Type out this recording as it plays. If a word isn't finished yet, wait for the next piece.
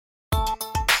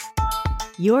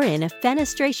You're in a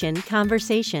Fenestration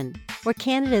Conversation, where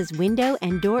Canada's window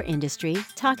and door industry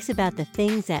talks about the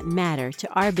things that matter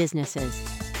to our businesses.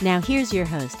 Now here's your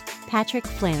host, Patrick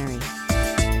Flannery.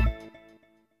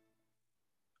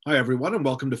 Hi everyone, and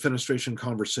welcome to Fenestration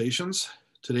Conversations.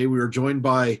 Today we are joined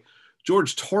by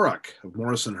George Torok of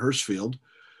Morrison Hershfield.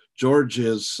 George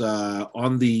is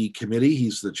on the committee.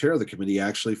 He's the chair of the committee,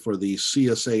 actually, for the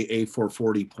CSA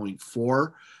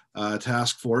A440.4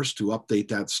 task force to update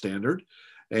that standard.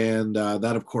 And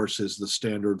that, of course, is the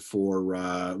standard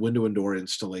for window and door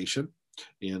installation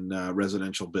in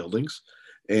residential buildings.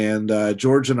 And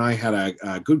George and I had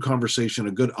a good conversation,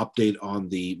 a good update on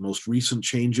the most recent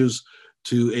changes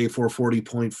to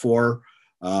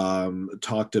A440.4.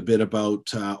 Talked a bit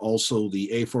about also the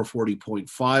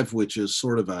A440.5, which is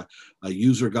sort of a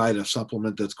user guide, a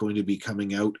supplement that's going to be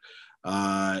coming out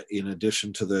in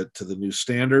addition to the new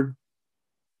standard.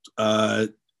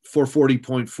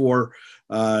 440.4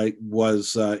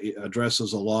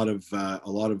 addresses a lot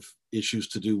of issues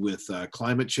to do with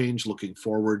climate change, looking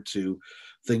forward to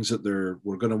things that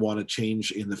we're going to want to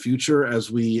change in the future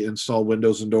as we install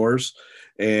windows and doors.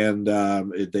 And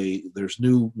there's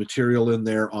new material in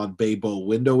there on bay bow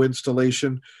window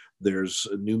installation. There's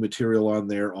new material on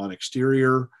there on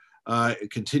exterior,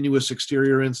 continuous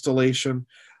exterior installation.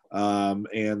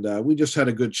 And we just had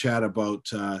a good chat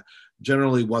about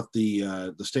generally what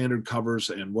the standard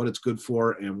covers and what it's good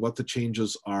for and what the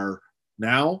changes are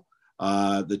now.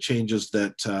 The changes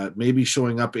that may be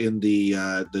showing up in the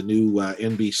new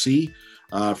NBC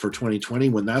for 2020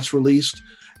 when that's released,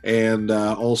 and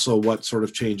also what sort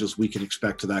of changes we can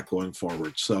expect to that going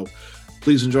forward. So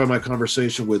please enjoy my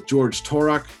conversation with George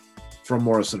Torok from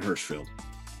Morrison Hershfield.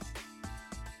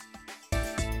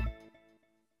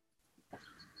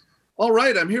 All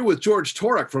right, I'm here with George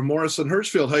Torok from Morrison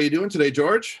Hershfield. How are you doing today,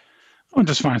 George? I'm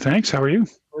just fine, thanks. How are you?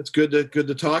 It's good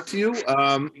to talk to you.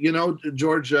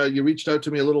 George, you reached out to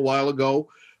me a little while ago,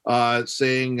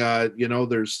 saying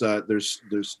there's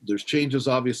changes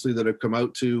obviously that have come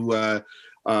out to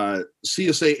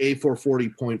CSA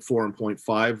A440.4 and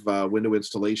 .5 window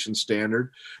installation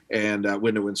standard, and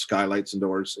window and skylights and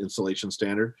doors installation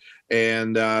standard.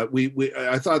 And I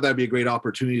thought that'd be a great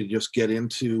opportunity to just get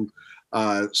into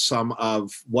some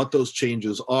of what those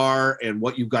changes are and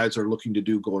what you guys are looking to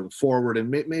do going forward, and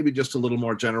maybe just a little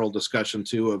more general discussion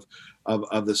too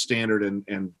of the standard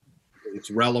and its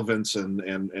relevance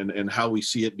and how we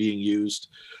see it being used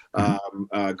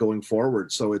going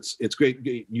forward. So it's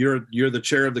great. You're the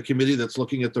chair of the committee that's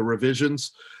looking at the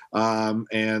revisions, and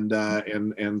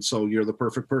so you're the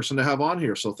perfect person to have on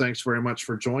here. So thanks very much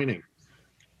for joining.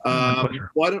 My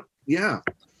pleasure.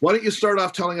 Why don't you start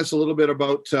off telling us a little bit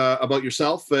about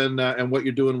yourself and what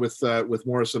you're doing with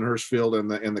Morrison Hershfield and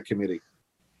the committee?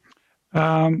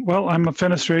 Well, I'm a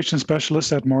fenestration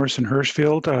specialist at Morrison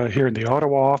Hershfield here in the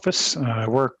Ottawa office. I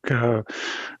work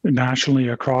nationally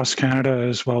across Canada,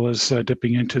 as well as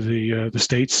dipping into the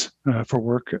States for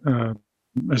work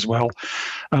as well.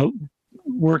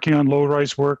 Working on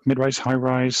low-rise work, mid-rise,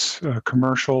 high-rise,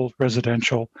 commercial,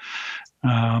 residential.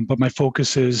 But my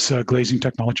focus is glazing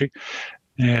technology.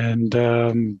 And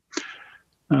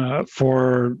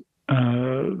for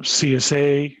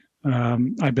CSA,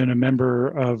 I've been a member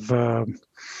of the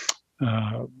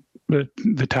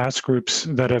task groups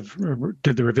that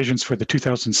did the revisions for the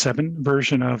 2007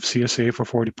 version of CSA for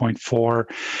 40.4.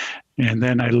 And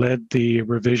then I led the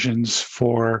revisions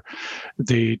for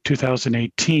the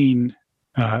 2018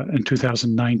 and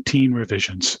 2019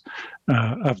 revisions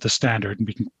of the standard, and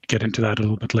we can get into that a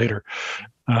little bit later.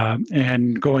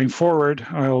 And going forward,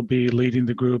 I'll be leading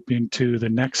the group into the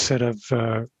next set of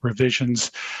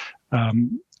revisions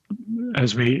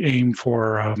as we aim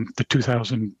for the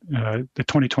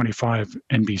 2025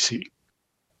 NBC.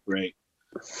 Great.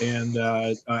 And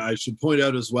I should point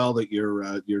out as well that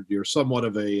you're somewhat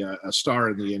of a star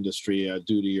in the industry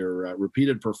due to your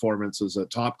repeated performances at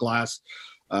Top Glass.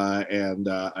 And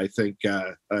I think,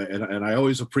 and I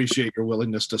always appreciate your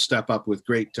willingness to step up with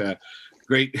great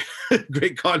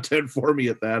content for me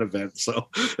at that event. So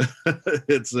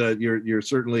it's you're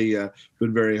certainly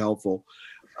been very helpful.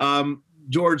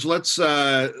 George, let's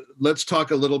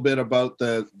talk a little bit about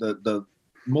the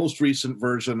most recent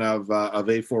version of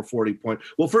A440.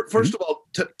 Well, first of all,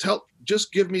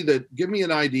 just give me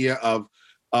an idea of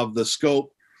the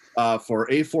scope for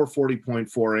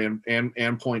A440.4 and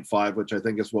 .5, which I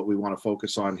think is what we want to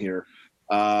focus on here.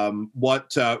 What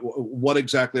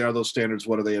exactly are those standards?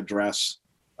 What do they address?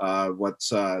 What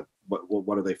are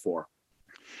they for?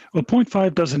 Well, point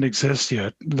 5 doesn't exist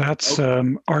yet. That's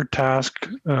our task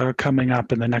coming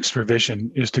up in the next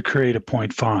revision, is to create a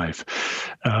point 5.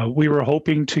 We were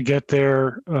hoping to get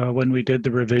there when we did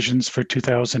the revisions for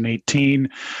 2018,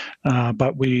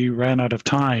 but we ran out of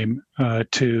time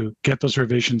to get those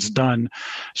revisions done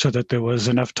so that there was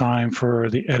enough time for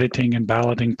the editing and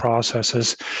balloting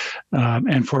processes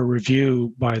and for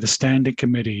review by the Standing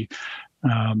Committee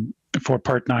for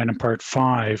Part 9 and Part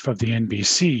 5 of the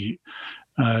NBC.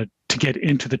 To get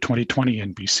into the 2020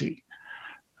 NBC.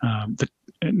 Now,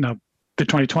 the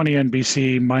 2020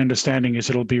 NBC, my understanding is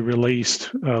it'll be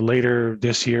released later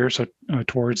this year, so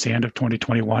towards the end of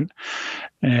 2021.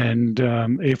 And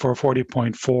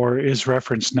A440.4 is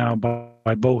referenced now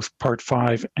by both Part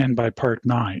 5 and by Part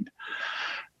 9.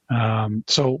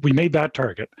 So we made that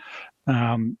target.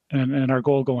 And our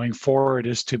goal going forward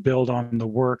is to build on the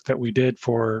work that we did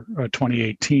for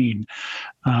 2018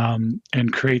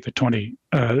 and create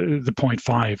the point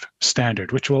 5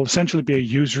 standard, which will essentially be a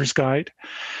user's guide.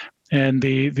 And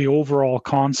the overall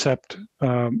concept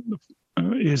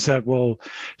is that we'll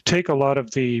take a lot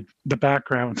of the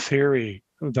background theory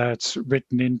that's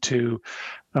written into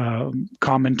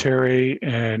commentary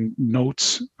and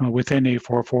notes within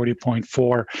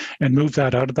A440.4 and move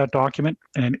that out of that document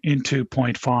and into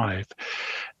point 5.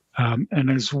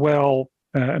 And as well,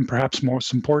 and perhaps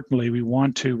most importantly, we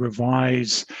want to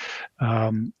revise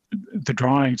the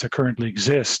drawings that currently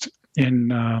exist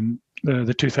in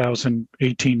the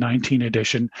 2018-19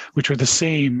 edition, which were the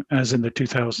same as in the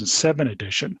 2007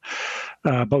 edition.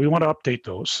 But we want to update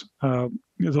those.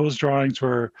 Those drawings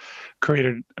were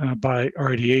created by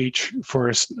RDH for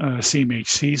a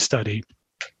CMHC study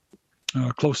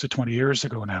close to 20 years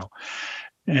ago now.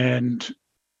 And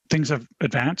things have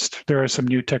advanced. There are some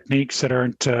new techniques that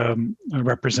aren't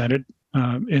represented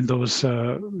in those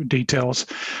details.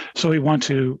 So we want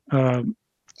to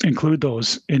include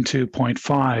those into point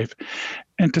 5.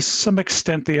 And to some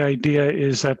extent, the idea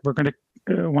is that we're going to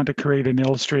want to create an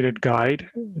illustrated guide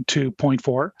to point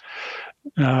 4,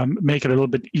 make it a little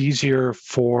bit easier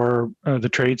for the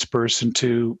tradesperson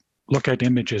to look at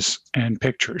images and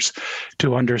pictures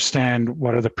to understand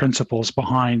what are the principles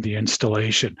behind the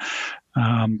installation.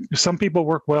 Some people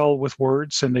work well with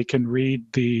words and they can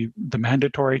read the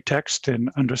mandatory text and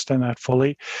understand that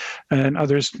fully, and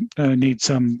others need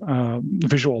some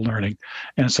visual learning.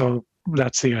 And so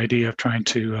that's the idea of trying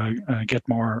to get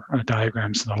more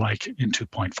diagrams and the like into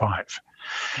point 5.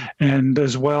 And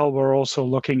as well, we're also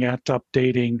looking at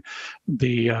updating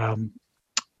the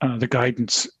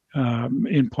guidance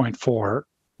in point 4,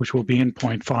 which will be in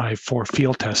point 5 for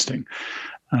field testing,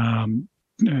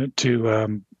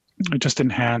 to just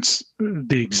enhance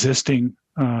the existing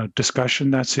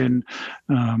discussion that's in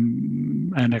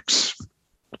Annex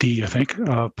D, I think,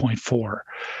 point 4,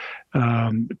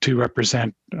 to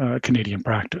represent Canadian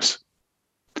practice.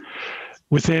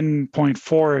 Within point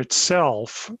 4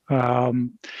 itself,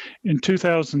 in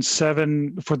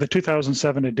 2007, for the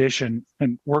 2007 edition,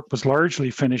 and work was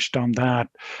largely finished on that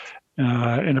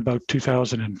in about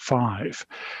 2005.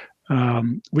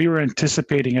 We were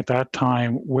anticipating at that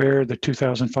time where the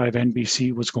 2005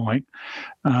 NBC was going.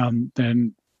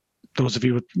 And those of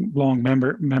you with long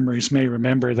memories may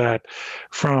remember that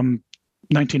from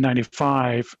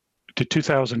 1995 to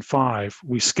 2005,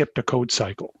 we skipped a code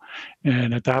cycle.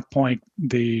 And at that point,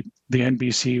 the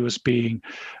NBC was being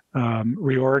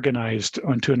reorganized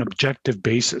onto an objective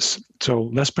basis. So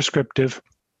less prescriptive,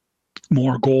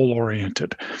 more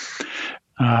goal-oriented.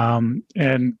 And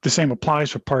the same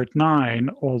applies for Part 9,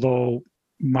 although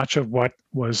much of what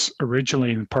was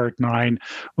originally in Part 9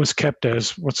 was kept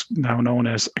as what's now known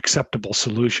as acceptable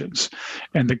solutions.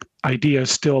 And the idea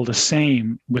is still the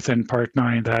same within Part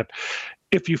 9, that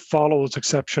if you follow those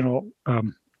acceptable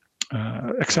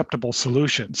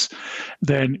solutions,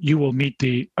 then you will meet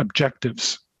the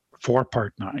objectives for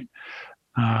Part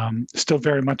 9. Still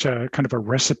very much a kind of a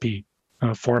recipe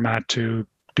format to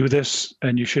do this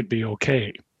and you should be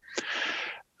okay.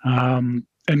 And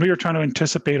we were trying to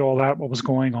anticipate all that, what was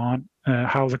going on,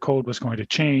 how the code was going to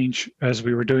change as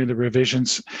we were doing the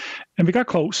revisions. And we got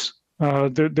close.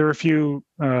 There are a few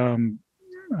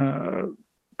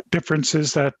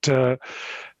differences that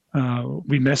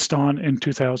we missed on in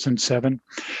 2007.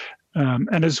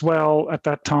 And as well, at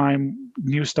that time,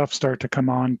 new stuff started to come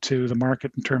on to the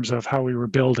market in terms of how we were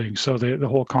building. So the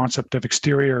whole concept of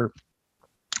exterior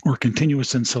or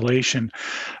continuous insulation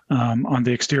on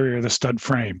the exterior of the stud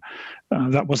frame.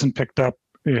 That wasn't picked up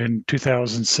in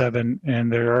 2007,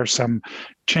 and there are some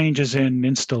changes in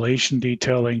installation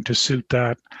detailing to suit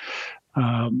that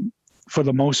for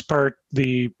the most part,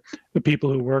 the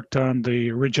people who worked on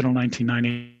the original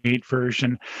 1998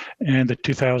 version and the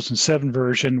 2007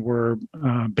 version were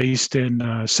based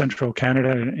in central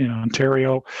Canada, in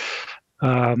Ontario.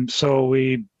 So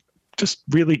we just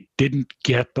really didn't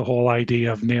get the whole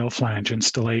idea of nail flange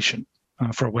installation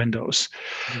for Windows.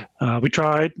 We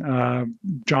tried.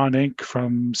 John Inc.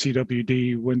 from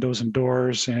CWD Windows and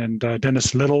Doors and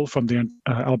Dennis Little from the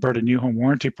Alberta New Home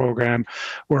Warranty Program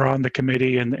were on the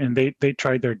committee, and they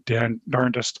tried their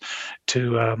darndest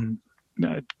to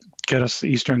get us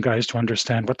Eastern guys to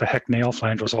understand what the heck nail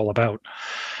flange was all about.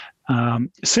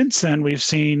 Since then, we've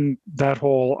seen that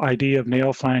whole idea of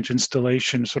nail flange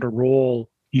installation sort of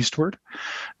roll eastward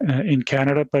in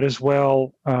Canada, but as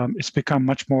well, it's become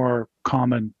much more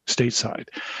common stateside.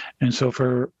 And so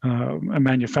for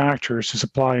manufacturers to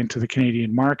supply into the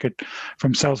Canadian market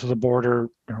from south of the border,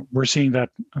 we're seeing that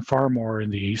far more in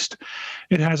the east.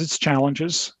 It has its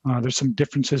challenges. There's some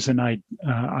differences in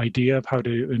idea of how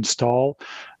to install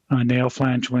a nail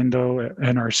flange window.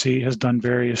 NRC has done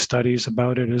various studies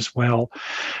about it as well.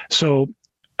 So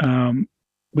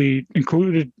we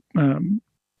included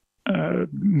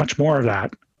much more of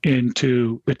that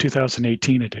into the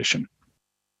 2018 edition.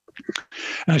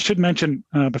 And I should mention,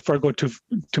 before I go too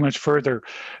much further,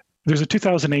 there's a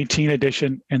 2018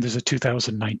 edition and there's a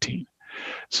 2019.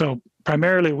 So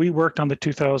primarily we worked on the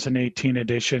 2018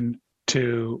 edition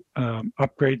to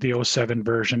upgrade the 07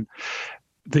 version.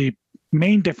 The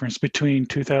main difference between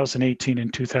 2018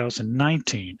 and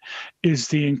 2019 is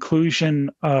the inclusion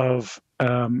of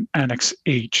Annex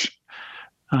H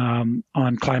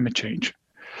on climate change.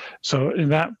 So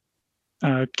that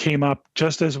came up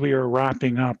just as we were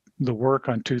wrapping up the work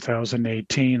on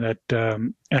 2018 that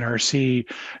NRC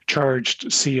charged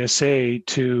CSA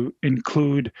to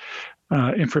include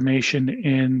information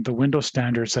in the window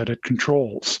standards that it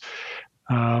controls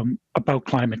about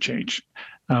climate change.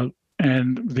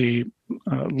 And the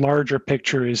larger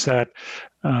picture is that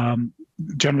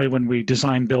generally when we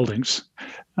design buildings,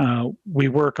 we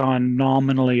work on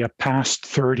nominally a past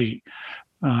 30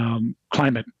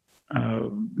 climate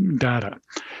data.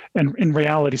 And in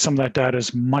reality, some of that data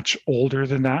is much older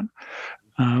than that,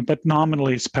 but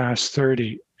nominally it's past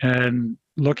 30. And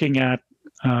looking at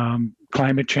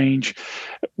climate change,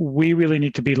 we really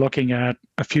need to be looking at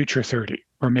a future 30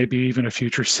 or maybe even a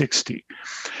future 60.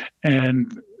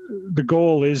 And the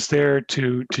goal is there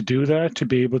to do that, to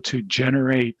be able to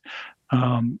generate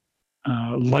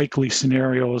likely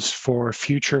scenarios for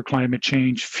future climate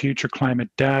change, future climate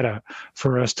data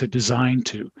for us to design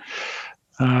to.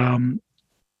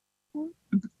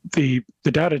 The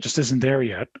data just isn't there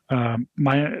yet.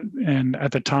 And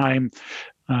at the time,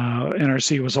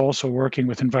 NRC was also working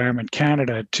with Environment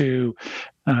Canada to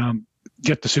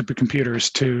get the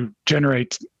supercomputers to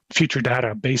generate future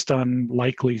data based on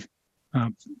likely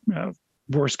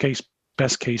worst case,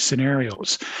 best case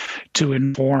scenarios to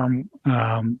inform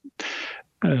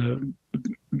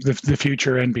the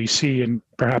future NBC, and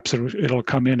perhaps it'll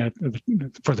come in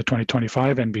for the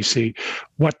 2025 NBC,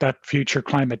 what that future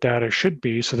climate data should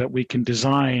be so that we can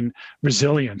design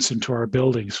resilience into our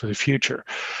buildings for the future.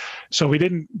 So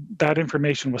that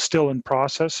information was still in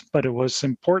process, but it was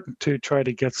important to try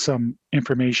to get some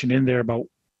information in there about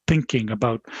thinking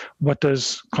about what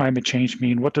does climate change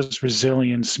mean, what does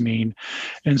resilience mean.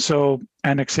 And so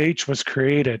Annex H was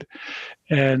created,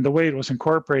 and the way it was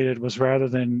incorporated was rather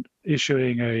than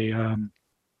issuing a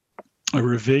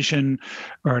revision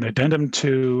or an addendum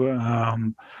to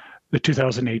the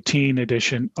 2018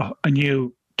 edition, a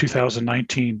new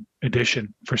 2019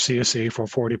 edition for CSA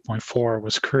 440.4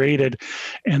 was created,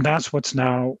 and that's what's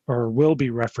now or will be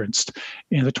referenced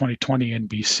in the 2020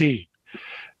 NBC.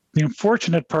 The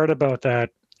unfortunate part about that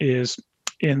is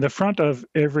in the front of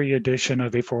every edition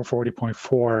of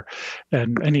A440.4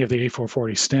 and any of the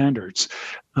A440 standards,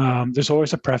 there's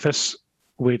always a preface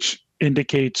which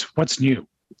indicates what's new.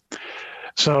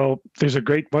 So there's a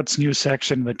great what's new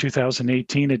section in the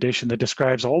 2018 edition that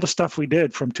describes all the stuff we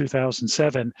did from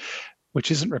 2007,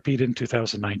 which isn't repeated in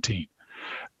 2019.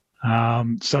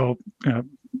 So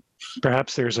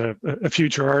perhaps there's a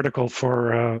future article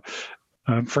for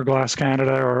Glass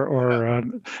Canada or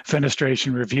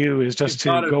Fenestration Review is just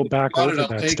to go back over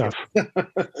that stuff.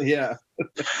 Yeah.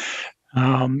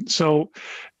 So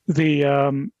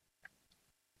the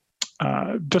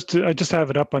I just have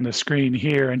it up on the screen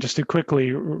here, and just to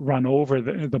quickly run over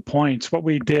the points. What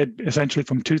we did essentially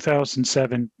from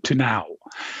 2007 to now.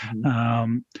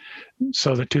 Mm-hmm.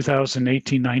 So the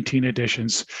 2018-19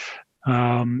 editions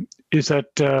is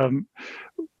that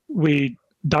we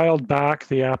dialed back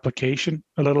the application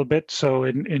a little bit. So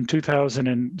in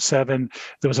 2007,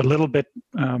 there was a little bit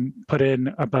put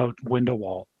in about window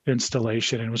wall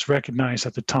installation, and it was recognized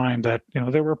at the time that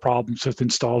there were problems with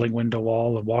installing window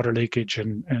wall and water leakage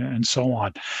and so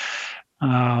on.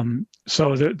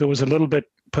 So there was a little bit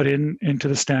put into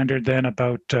the standard then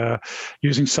about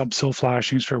using subsill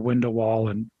flashings for window wall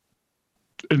and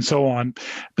so on.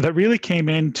 But that really came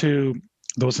into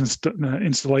those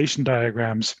installation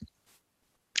diagrams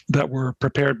that were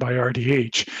prepared by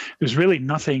RDH. There's really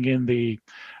nothing in the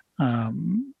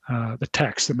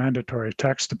text, the mandatory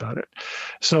text about it.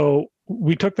 So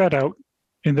we took that out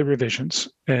in the revisions,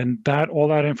 and all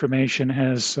that information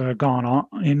has gone on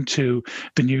into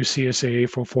the new CSA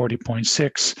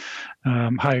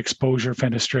 440.6 high exposure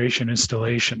fenestration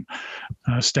installation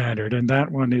standard, and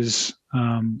that one is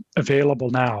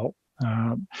available now.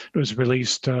 It was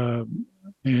released in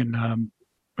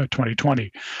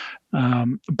 2020,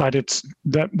 but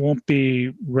that won't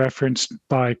be referenced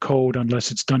by code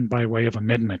unless it's done by way of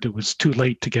amendment. It was too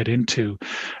late to get into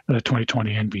the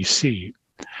 2020 NBC.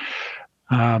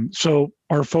 So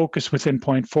our focus within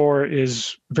point 4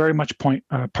 is very much part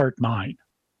 9.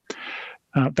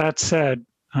 That said,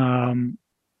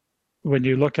 when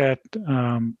you look at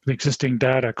the existing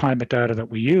data, climate data that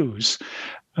we use,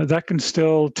 that can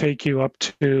still take you up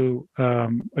to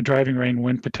a driving rain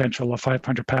wind potential of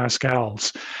 500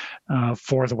 pascals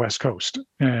for the West Coast,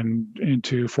 and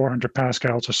into 400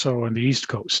 pascals or so on the East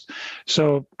Coast.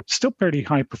 So still pretty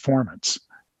high performance.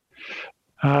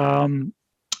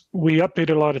 We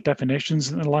updated a lot of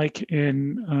definitions and the like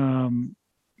in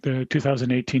the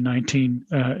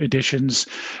 2018-19 editions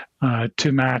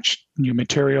to match new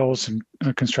materials and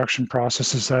construction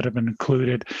processes that have been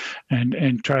included,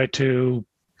 and try to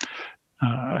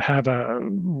have a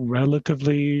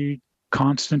relatively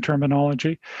constant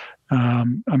terminology.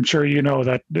 I'm sure you know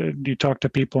that you talk to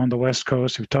people on the West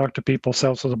Coast, you talk to people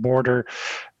south of the border,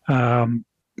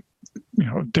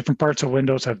 different parts of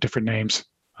Windows have different names.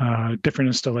 Different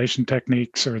installation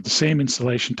techniques, or the same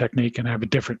installation technique and have a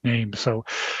different name. So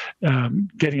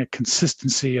getting a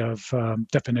consistency of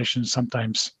definitions is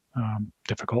sometimes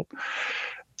difficult.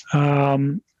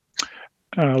 Some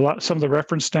of the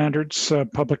reference standards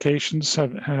publications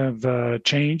have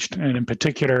changed, and in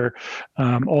particular,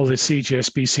 all the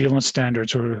CGSB sealant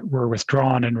standards were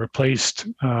withdrawn and replaced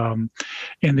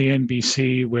in the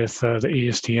NBC with the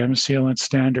ASTM sealant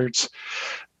standards.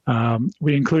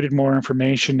 We included more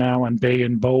information now on bay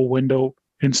and bow window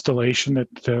installation that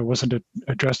wasn't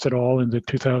addressed at all in the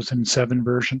 2007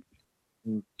 version.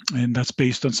 And that's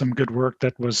based on some good work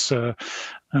that was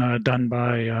done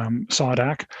by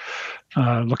SODAC,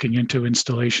 looking into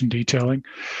installation detailing.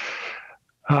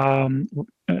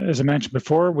 As I mentioned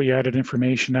before, we added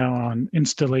information now on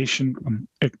insulating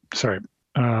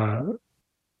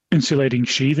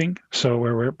sheathing. So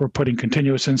where we're putting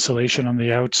continuous insulation on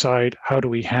the outside, how do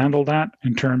we handle that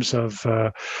in terms of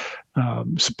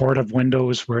supportive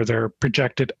windows where they're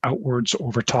projected outwards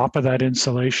over top of that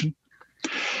insulation?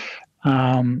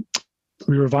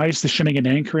 We revised the shimming and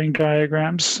anchoring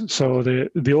diagrams. So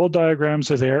the old diagrams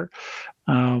are there.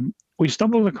 We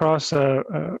stumbled across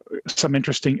some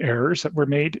interesting errors that were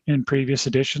made in previous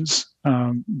editions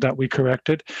that we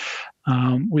corrected.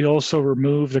 We also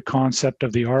removed the concept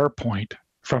of the R point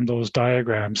from those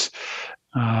diagrams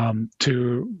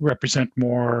to represent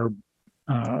more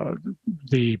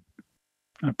the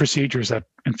procedures that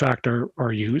in fact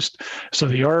are used. So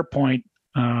the R point,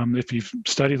 if you've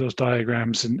studied those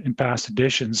diagrams in past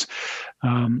editions,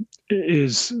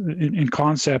 is in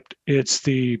concept, it's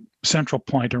the central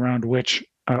point around which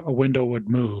a window would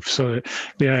move. So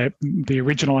the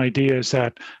original idea is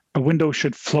that a window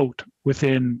should float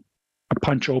within a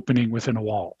punch opening within a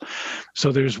wall.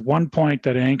 So there's one point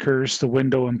that anchors the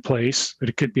window in place.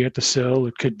 It could be at the sill,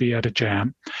 it could be at a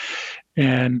jamb,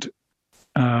 and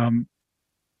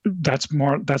that's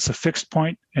a fixed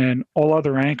point, and all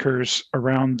other anchors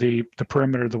around the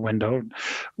perimeter of the window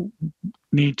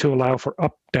need to allow for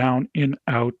up, down, in,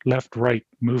 out, left, right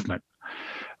movement.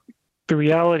 The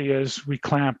reality is we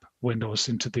clamp windows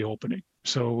into the opening.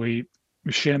 So we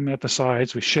shim at the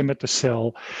sides, we shim at the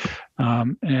sill,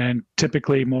 and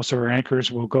typically most of our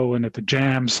anchors will go in at the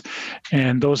jambs,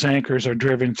 and those anchors are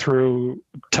driven through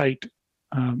tight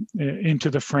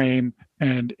into the frame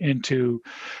and into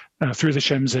through the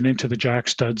shims and into the jack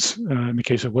studs in the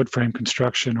case of wood frame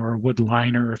construction, or a wood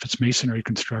liner if it's masonry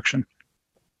construction.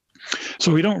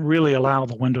 So we don't really allow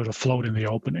the window to float in the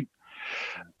opening.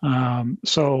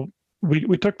 So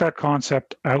we took that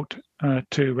concept out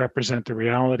to represent the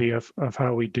reality of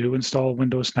how we do install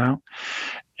windows now.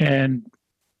 And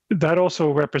that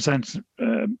also represents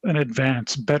an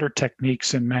advance, better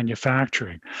techniques in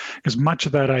manufacturing, because much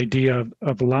of that idea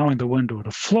of allowing the window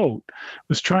to float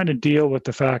was trying to deal with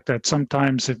the fact that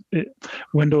sometimes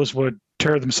windows would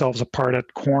tear themselves apart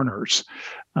at corners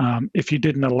if you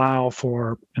didn't allow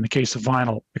for, in the case of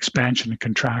vinyl, expansion and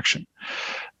contraction.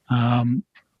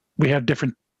 We have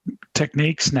different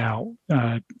techniques now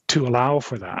to allow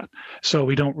for that, so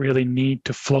we don't really need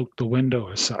to float the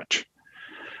window as such.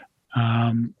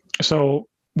 So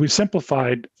we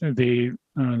simplified the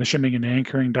shimming and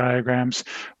anchoring diagrams.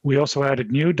 We also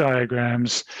added new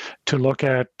diagrams to look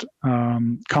at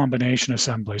combination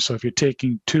assembly. So if you're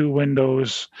taking two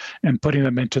windows and putting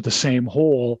them into the same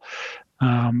hole,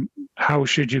 how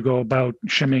should you go about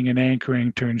shimming and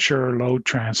anchoring to ensure load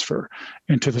transfer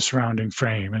into the surrounding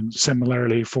frame? And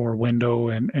similarly for window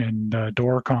and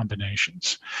door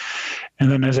combinations.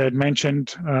 And then, as I had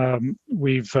mentioned,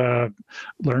 we've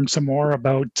learned some more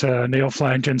about nail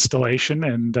flange installation,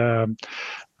 and a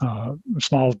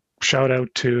small shout out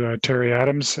to Terry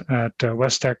Adams at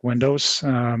Westech Windows.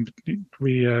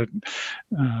 We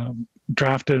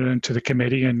drafted it into the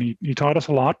committee, and he taught us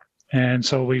a lot. And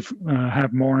so we've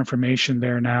have more information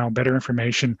there now, better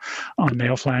information on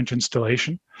nail flange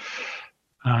installation.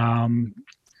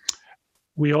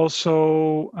 We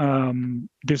also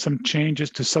did some changes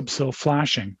to subsill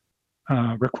flashing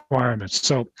requirements.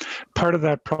 So part of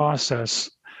that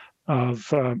process of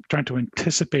trying to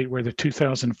anticipate where the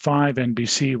 2005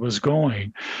 NBC was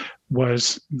going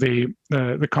was the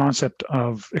concept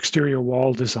of exterior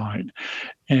wall design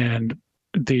and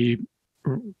the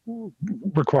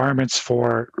requirements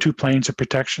for two planes of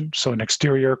protection, so an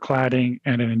exterior cladding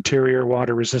and an interior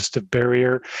water resistive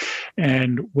barrier,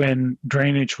 and when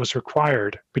drainage was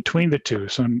required between the two,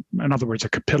 so in other words, a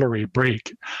capillary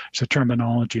break is a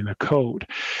terminology in the code.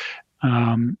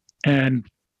 And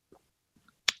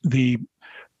the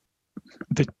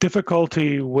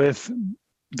difficulty with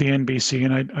the NBC,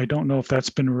 and I don't know if that's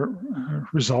been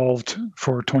resolved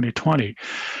for 2020,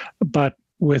 but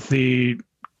with the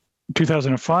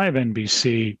 2005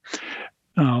 NBC,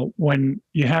 when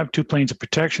you have two planes of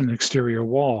protection in the exterior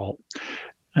wall,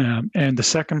 and the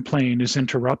second plane is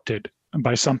interrupted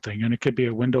by something, and it could be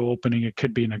a window opening, it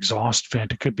could be an exhaust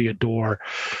vent, it could be a door.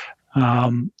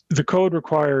 The code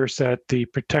requires that the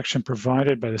protection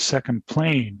provided by the second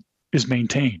plane is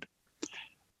maintained.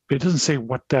 But it doesn't say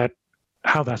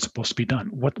how that's supposed to be done,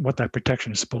 what that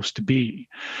protection is supposed to be.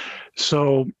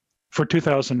 So for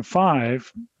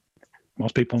 2005,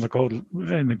 most people in the code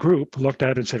in the group looked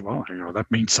at it and said, well,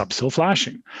 that means subsill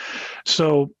flashing.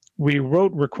 So we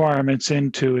wrote requirements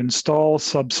in to install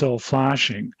subsill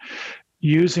flashing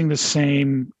using the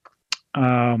same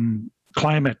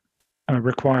climate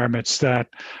requirements that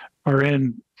are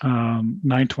in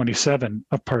 927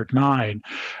 of Part 9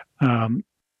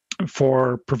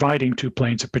 for providing two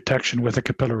planes of protection with a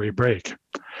capillary break.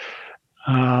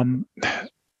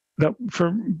 That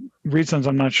for reasons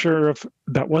I'm not sure if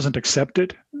that wasn't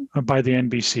accepted by the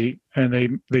NBC,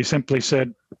 and they simply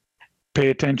said, pay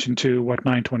attention to what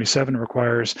 927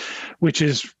 requires, which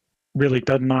is really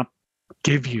does not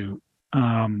give you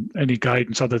any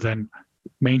guidance other than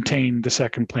maintain the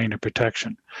second plane of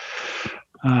protection.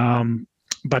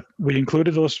 But we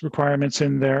included those requirements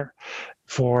in there.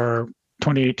 For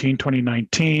 2018,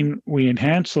 2019, we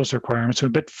enhanced those requirements a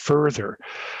bit further.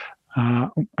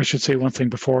 I should say one thing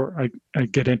before I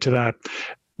get into that.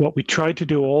 What we tried to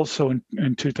do also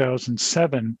in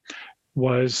 2007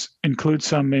 was include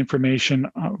some information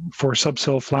for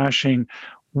subsill flashing.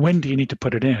 When do you need to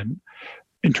put it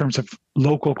in terms of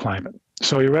local climate?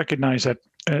 So you recognize that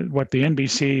what the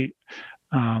NBC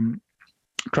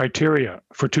criteria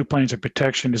for two planes of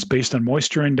protection is based on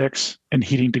moisture index and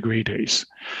heating degree days.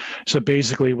 So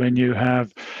basically when you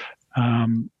have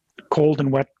cold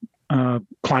and wet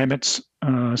climates,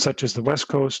 such as the West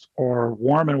Coast, or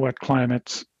warm and wet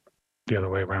climates, the other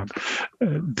way around,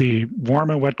 the warm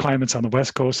and wet climates on the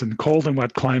West Coast and cold and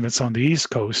wet climates on the East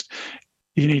Coast,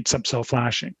 you need subsill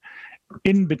flashing.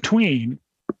 In between,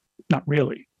 not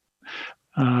really.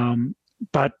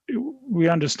 But we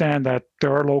understand that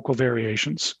there are local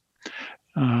variations,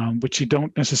 which you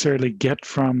don't necessarily get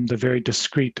from the very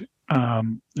discrete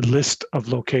list of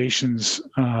locations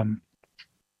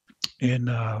in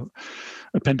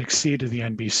Appendix C to the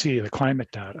NBC, the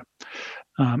climate data.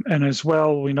 And as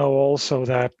well, we know also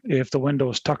that if the window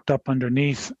is tucked up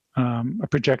underneath a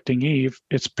projecting eave,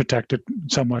 it's protected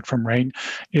somewhat from rain.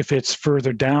 If it's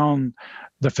further down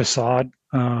the facade,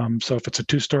 so if it's a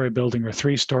two-story building or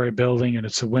three-story building and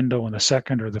it's a window on the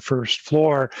second or the first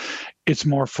floor, it's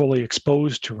more fully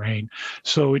exposed to rain.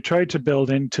 So we tried to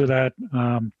build into that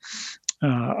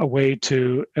a way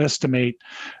to estimate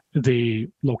the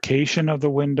location of the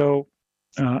window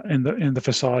in the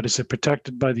facade. Is it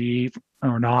protected by the eave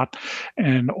or not?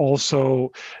 And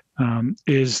also,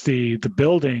 is the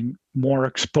building more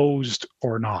exposed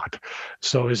or not?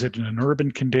 So is it in an urban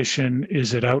condition?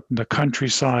 Is it out in the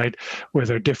countryside where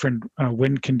there are different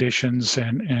wind conditions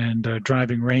and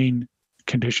driving rain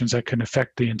conditions that can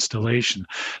affect the installation?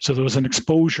 So there was an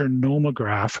exposure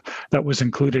nomograph that was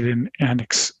included in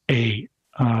Annex A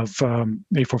of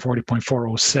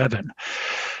A440.407.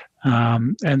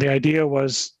 And the idea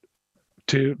was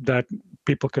that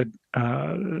people could,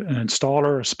 an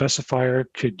installer, a specifier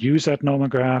could use that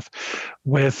nomograph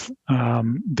with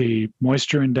the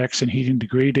moisture index and heating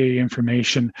degree data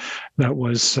information that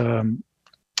was in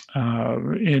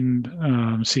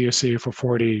CSA for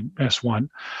 40 S1,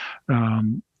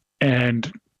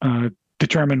 and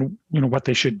determine what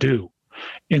they should do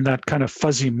in that kind of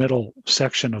fuzzy middle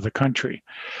section of the country.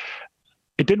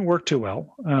 It didn't work too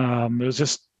well. It was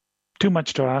just too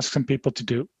much to ask some people to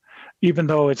do, even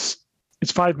though it's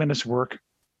 5 minutes work.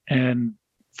 And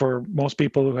for most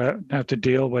people who have to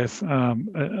deal with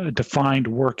a defined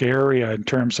work area in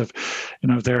terms of,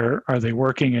 are they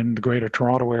working in the Greater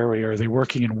Toronto area? Are they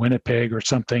working in Winnipeg or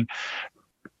something?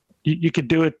 You could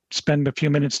do it, spend a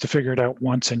few minutes to figure it out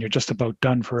once, and you're just about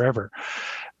done forever.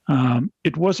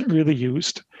 It wasn't really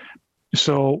used.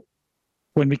 So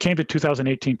when we came to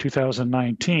 2018,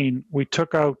 2019, we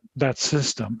took out that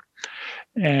system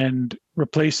and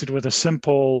replaced it with a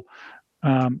simple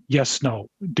yes, no.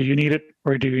 Do you need it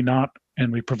or do you not?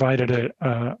 And we provided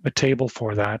a table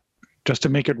for that just to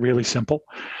make it really simple.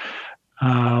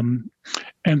 And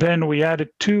then we added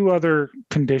 2 other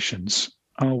conditions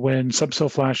when subsill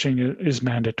flashing is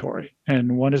mandatory.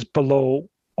 And one is below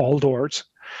all doors,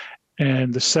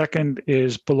 and the second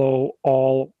is below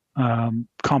all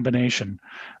combination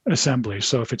assembly.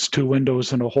 So if it's 2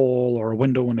 windows in a hole or a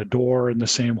window and a door in the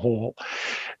same hole.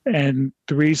 And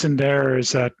the reason there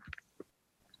is that,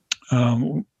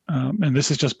 and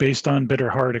this is just based on bitter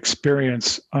hard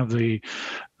experience of the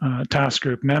task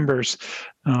group members,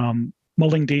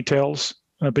 mulling details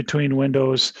between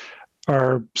windows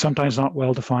are sometimes not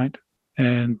well defined,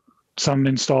 and some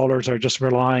installers are just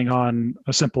relying on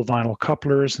a simple vinyl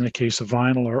couplers in the case of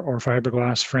vinyl or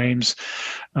fiberglass frames,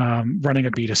 running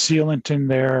a bead of sealant in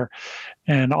there,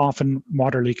 and often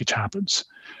water leakage happens.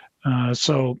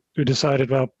 So we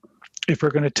decided, well, if we're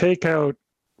going to take out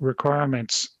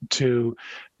requirements to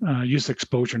use the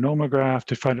exposure nomograph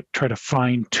to try to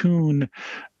fine tune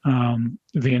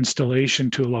the installation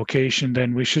to a location,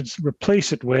 then we should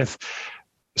replace it with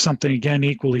something, again,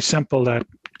 equally simple, that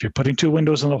if you're putting 2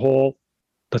 windows in the hole,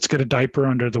 let's get a diaper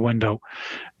under the window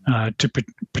to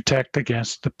protect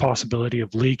against the possibility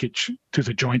of leakage to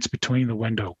the joints between the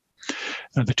window,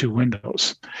 the 2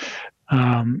 windows.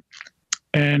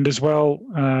 And as well,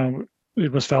 it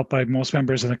was felt by most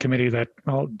members of the committee that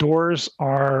doors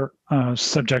are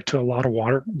subject to a lot of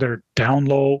water. They're down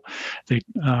low.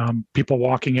 People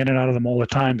walking in and out of them all the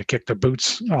time, they kick their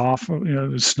boots off,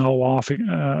 the snow off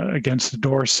against the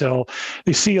door sill.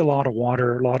 They see a lot of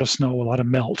water, a lot of snow, a lot of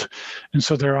melt. And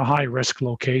so they're a high risk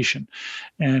location.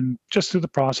 And just through the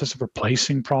process of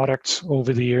replacing products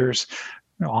over the years,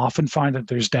 often find that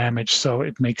there's damage. So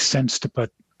it makes sense to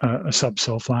put a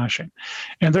subsill flashing.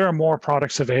 And there are more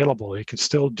products available. You can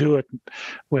still do it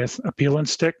with a peel and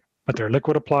stick, but there are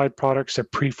liquid applied products, there are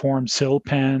preformed sill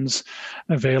pans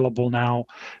available now.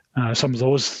 Some of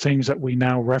those things that we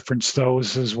now reference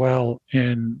those as well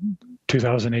in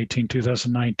 2018,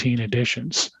 2019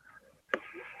 editions.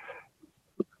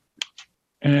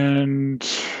 And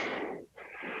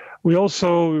we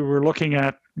were looking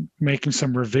at making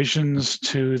some revisions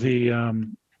to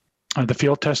the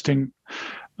field testing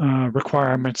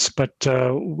requirements, but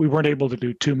we weren't able to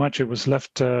do too much. It was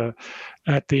left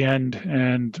at the end,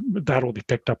 and that will be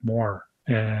picked up more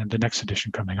in the next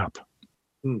edition coming up.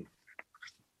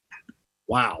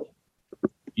 Wow.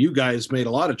 You guys made a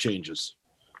lot of changes.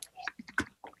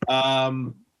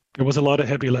 It was a lot of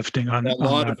heavy lifting on a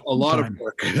lot of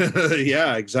work.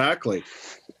 Yeah, exactly.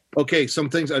 Okay,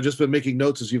 some things I've just been making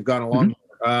notes as you've gone along.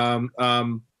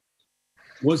 Mm-hmm.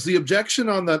 Was the objection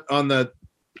on the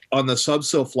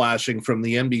subsill flashing from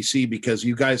the NBC because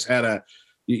you guys had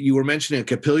you were mentioning a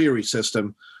capillary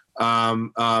system?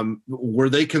 Were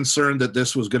they concerned that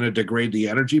this was going to degrade the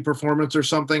energy performance or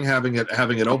something, having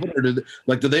it open, or did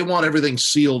they want everything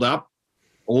sealed up,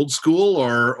 old school,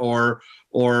 or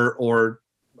were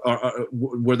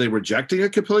they rejecting a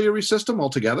capillary system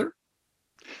altogether?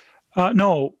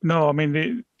 No. I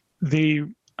mean,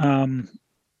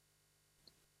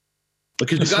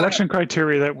 Because The you got selection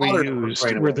criteria that we water used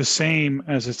right were away. the same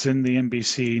as it's in the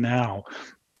NBC now.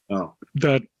 Oh,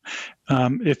 That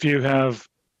if you have,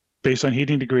 based on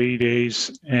heating degree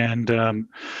days and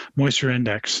moisture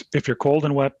index, if you're cold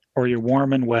and wet or you're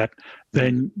warm and wet,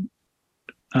 then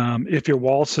if your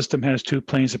wall system has two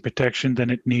planes of protection, then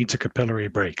it needs a capillary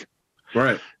break.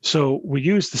 right. So we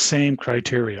use the same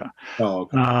criteria. Oh,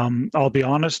 okay. I'll be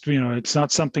honest, it's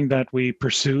not something that we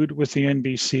pursued with the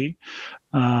NBC.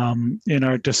 In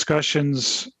our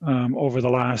discussions over the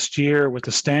last year with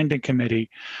the standing committee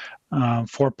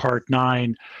for Part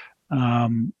 9,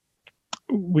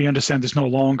 we understand there's no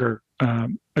longer a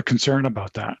concern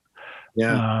about that.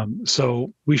 Yeah.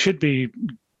 So we should be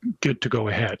good to go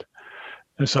ahead.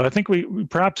 And so I think we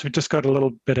perhaps just got a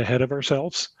little bit ahead of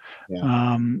ourselves.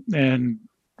 Yeah. And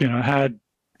had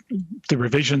the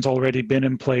revisions already been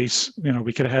in place,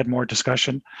 we could have had more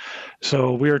discussion.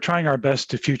 So we were trying our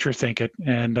best to future think it,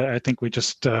 and I think we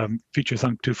just future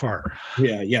thunk too far.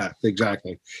 Yeah,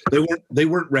 exactly. They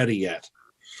weren't ready yet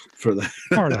for that.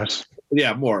 More or less.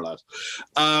 Yeah, more or less.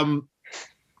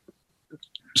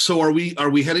 So are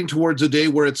we heading towards a day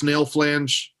where it's nail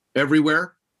flange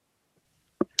everywhere?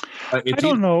 I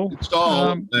don't know.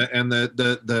 Install and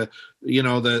the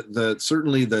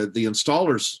certainly the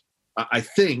installers. I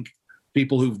think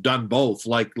people who've done both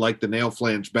like the nail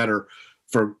flange better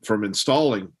from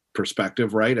installing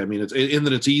perspective, right? I mean, it's in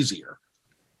that it's easier.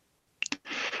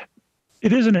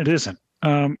 It is and it isn't.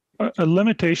 A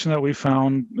limitation that we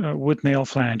found with nail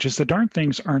flange is the darn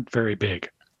things aren't very big.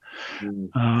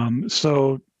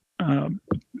 So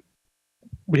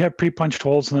we have pre-punched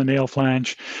holes in the nail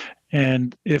flange,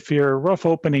 and if your rough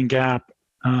opening gap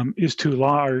is too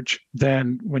large,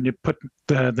 then when you put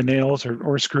the nails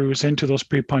or screws into those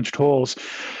pre-punched holes,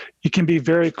 you can be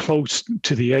very close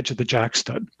to the edge of the jack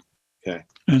stud. Okay.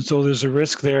 And so there's a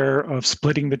risk there of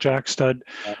splitting the jack stud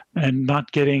and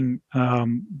not getting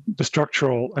the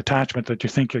structural attachment that you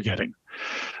think you're getting.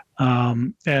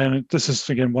 And this is,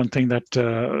 again, one thing that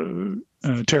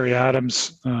Terry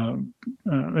Adams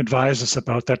advised us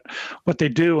about, that what they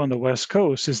do on the West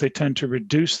Coast is they tend to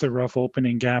reduce the rough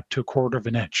opening gap to 1/4 of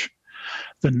an inch.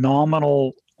 The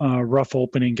nominal rough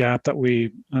opening gap that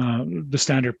the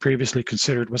standard previously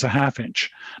considered was a 1/2 inch.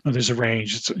 Now there's a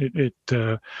range,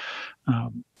 but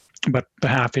the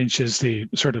 1/2 inch is the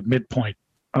sort of midpoint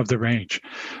of the range.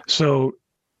 So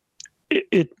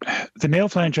the nail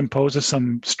flange imposes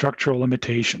some structural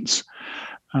limitations.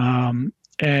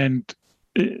 And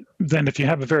then if you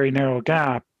have a very narrow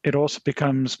gap, it also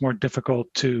becomes more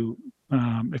difficult to,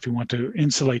 if you want to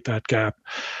insulate that gap,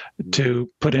 to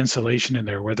put insulation in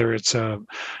there, whether it's a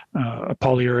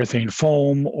polyurethane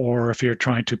foam, or if you're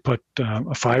trying to put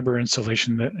a fiber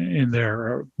insulation in there,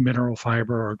 or mineral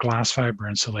fiber or glass fiber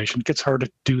insulation. It gets harder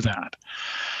to do that.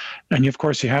 And of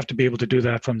course, you have to be able to do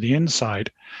that from the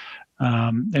inside.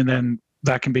 And then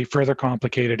that can be further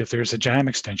complicated if there's a jam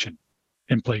extension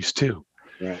in place too.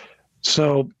 Right.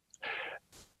 So,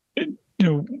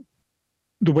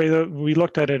 the way that we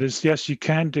looked at it is, yes, you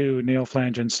can do nail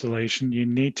flange installation. You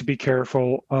need to be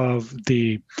careful of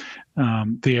the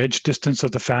edge distance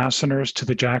of the fasteners to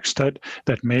the jack stud.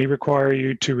 That may require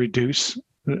you to reduce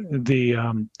the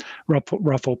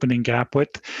rough opening gap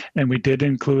width, and we did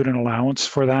include an allowance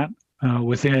for that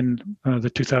within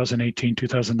the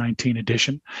 2018-2019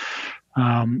 edition.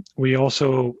 We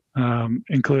also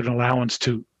include an allowance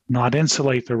to not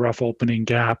insulate the rough opening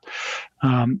gap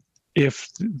if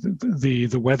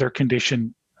the weather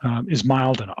condition is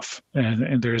mild enough,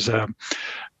 and there's a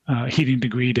heating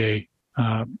degree day,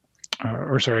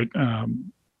 January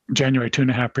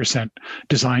 2.5%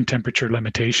 design temperature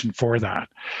limitation for that.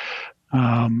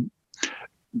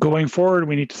 Going forward,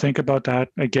 we need to think about that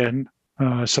again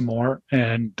some more,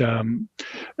 and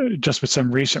just with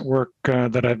some recent work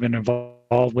that I've been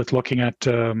involved with, looking at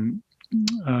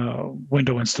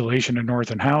window installation in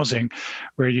northern housing,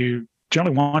 where you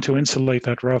generally want to insulate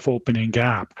that rough opening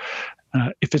gap.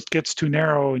 If it gets too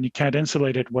narrow and you can't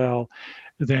insulate it well,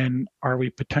 then are we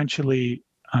potentially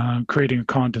creating a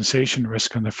condensation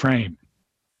risk on the frame?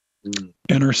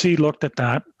 NRC looked at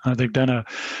that. They've done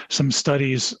some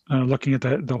studies looking at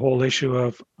the whole issue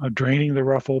of draining the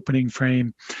rough opening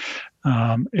frame,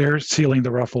 air sealing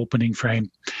the rough opening frame.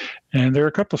 And there are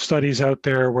a couple of studies out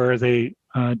there where they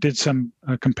did some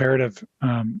comparative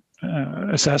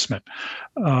assessment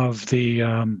of the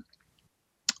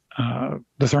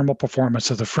thermal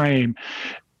performance of the frame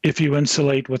if you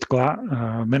insulate with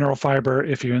mineral fiber,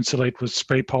 if you insulate with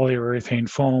spray polyurethane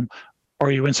foam,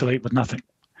 or you insulate with nothing.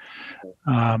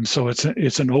 So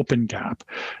it's an open gap,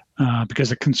 because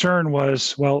the concern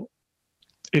was, well,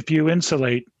 if you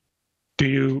insulate, do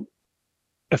you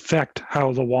affect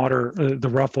how the water, the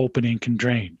rough opening can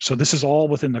drain. So this is all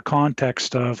within the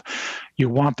context of you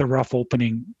want the rough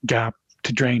opening gap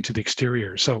to drain to the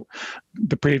exterior. So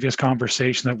the previous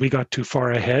conversation that we got too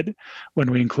far ahead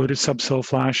when we included subsill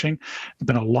flashing, there's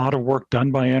been a lot of work done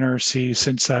by NRC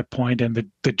since that point, and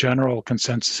the general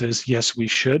consensus is yes, we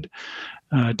should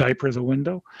diaper the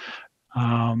window.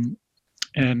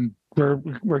 And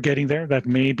we're getting there. That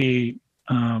may be,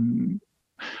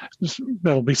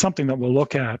 that'll be something that we'll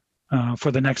look at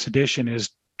for the next edition is,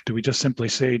 do we just simply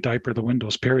say diaper the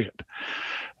windows, period?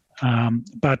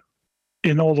 But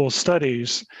in all those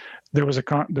studies, there was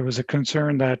a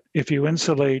concern that if you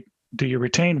insulate, do you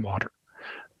retain water?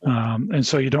 And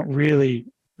so you don't really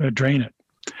drain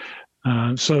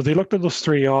it. So they looked at those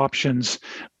three options,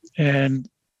 and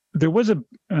there was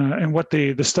and what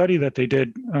the study that they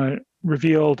did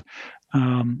revealed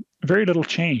very little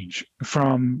change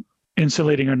from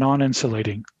insulating or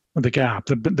non-insulating the gap.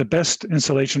 The best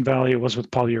insulation value was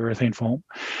with polyurethane foam.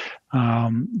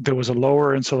 There was a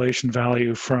lower insulation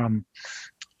value from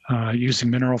using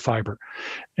mineral fiber.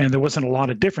 And there wasn't a lot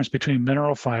of difference between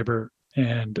mineral fiber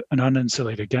and an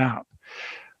uninsulated gap.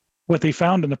 What they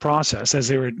found in the process as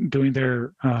they were doing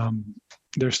their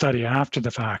study after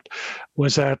the fact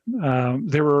was that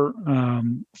there were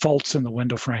faults in the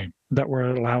window frame that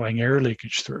were allowing air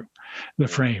leakage through the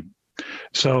frame.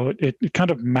 So it kind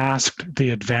of masked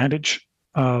the advantage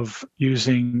of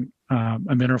using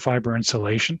a mineral fiber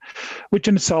insulation, which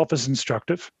in itself is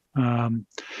instructive. So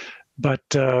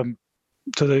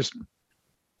there's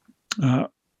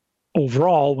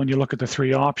overall, when you look at the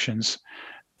three options,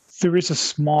 there is a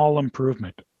small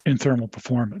improvement in thermal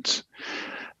performance.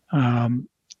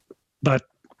 But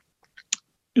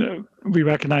we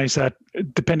recognize that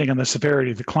depending on the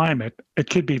severity of the climate, it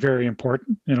could be very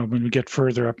important, when we get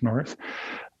further up north.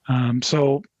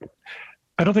 So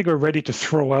I don't think we're ready to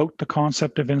throw out the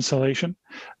concept of insulation,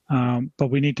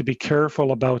 but we need to be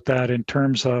careful about that in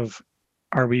terms of,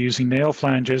 are we using nail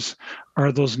flanges?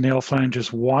 Are those nail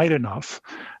flanges wide enough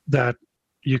that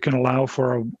you can allow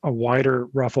for a wider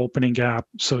rough opening gap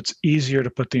so it's easier to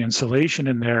put the insulation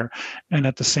in there and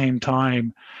at the same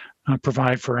time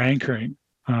provide for anchoring,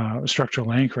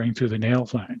 structural anchoring through the nail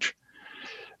flange.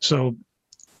 So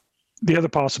the other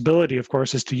possibility, of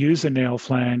course, is to use the nail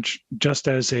flange just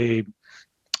as a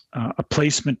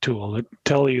placement tool that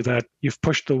tell you that you've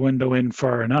pushed the window in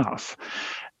far enough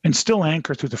and still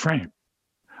anchor through the frame,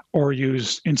 or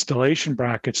use installation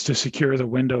brackets to secure the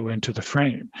window into the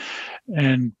frame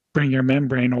and bring your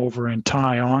membrane over and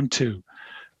tie onto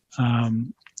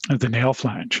the nail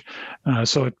flange.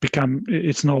 So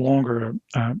it's no longer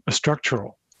a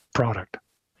structural product.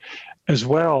 As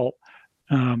well,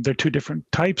 there are two different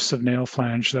types of nail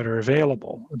flange that are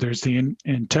available. There's the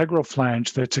integral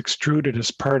flange that's extruded as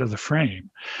part of the frame,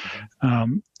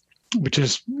 which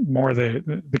is more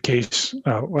the case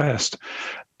out west.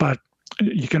 But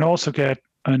you can also get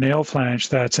a nail flange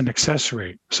that's an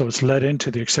accessory. So it's let into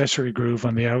the accessory groove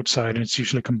on the outside, and it's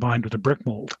usually combined with a brick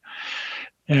mold.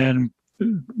 And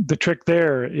the trick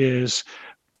there is,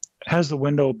 has the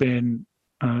window been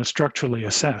structurally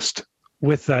assessed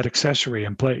with that accessory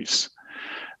in place?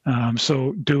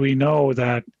 So do we know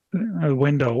that a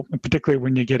window, particularly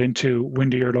when you get into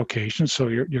windier locations, so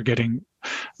you're getting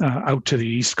out to the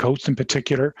East Coast in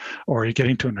particular, or you're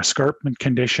getting to an escarpment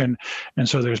condition, and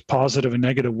so there's positive and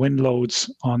negative wind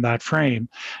loads on that frame.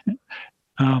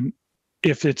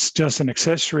 If it's just an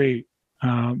accessory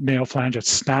nail flange that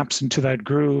snaps into that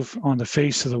groove on the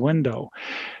face of the window,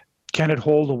 can it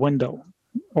hold the window,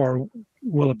 or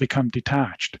will it become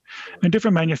detached? And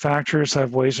different manufacturers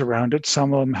have ways around it.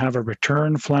 Some of them have a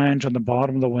return flange on the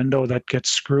bottom of the window that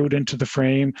gets screwed into the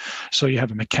frame, so you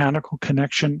have a mechanical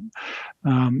connection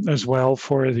as well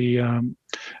for the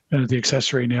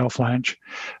accessory nail flange.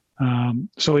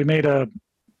 So we made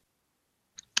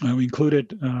we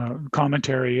included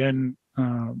commentary in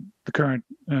the current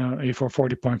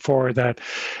A440.4 that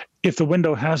if the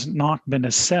window has not been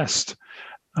assessed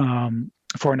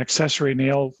for an accessory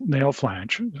nail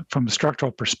flange from a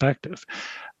structural perspective,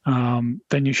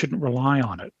 then you shouldn't rely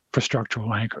on it for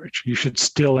structural anchorage. You should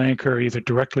still anchor either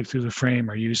directly through the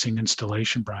frame or using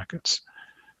installation brackets.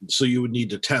 So you would need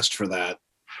to test for that.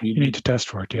 You need to test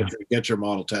for it, yeah. Get your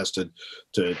model tested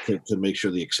to make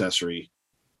sure the accessory.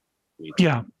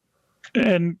 Yeah,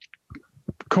 and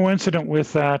coincident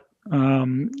with that,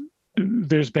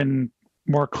 there's been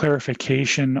more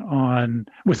clarification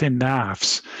within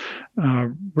NAFS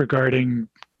regarding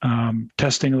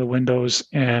testing of the windows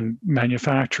and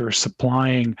manufacturers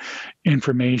supplying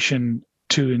information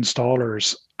to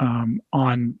installers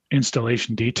on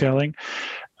installation detailing.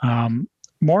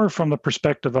 more from the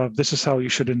perspective of this is how you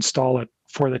should install it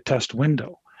for the test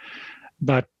window.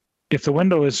 But if the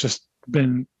window has just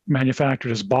been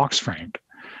manufactured as box framed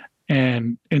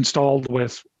and installed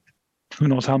with who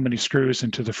knows how many screws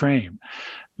into the frame,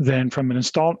 then from an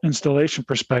installation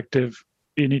perspective,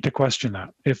 you need to question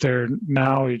that. If you're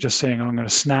just saying, I'm going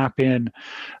to snap in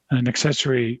an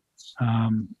accessory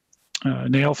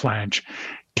nail flange,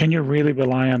 can you really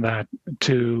rely on that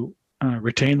to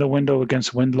retain the window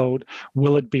against wind load?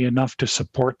 Will it be enough to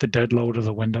support the dead load of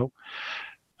the window?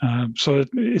 So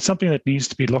it's something that needs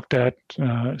to be looked at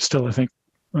still, I think,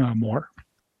 more.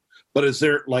 But is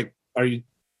there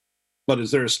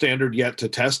is there a standard yet to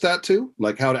test that to?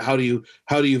 Like how do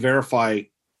you verify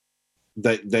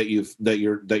that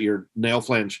your nail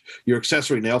flange, your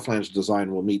accessory nail flange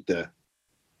design will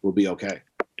be okay?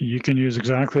 You can use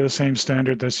exactly the same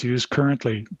standard that's used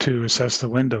currently to assess the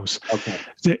windows. Okay.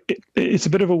 It's a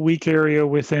bit of a weak area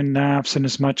within NAFS in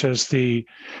as much as the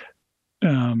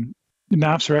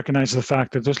NAFS recognizes the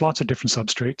fact that there's lots of different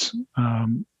substrates.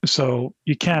 So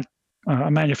you can't, a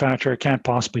manufacturer can't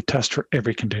possibly test for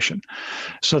every condition.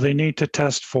 So they need to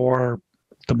test for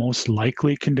the most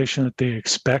likely condition that they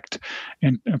expect,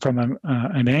 and from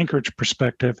an anchorage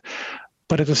perspective.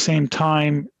 But at the same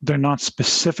time, they're not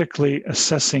specifically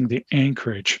assessing the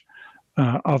anchorage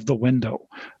of the window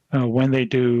when they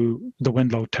do the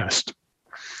wind load test.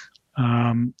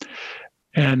 And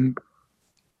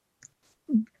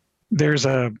there's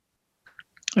a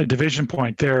division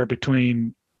point there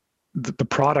between the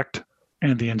product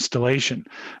and the installation.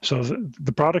 So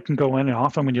the product can go in, and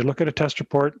often when you look at a test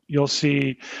report, you'll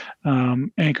see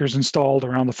anchors installed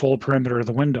around the full perimeter of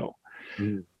the window.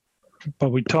 Mm. But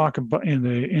we talk about in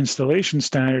the installation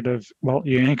standard of, well,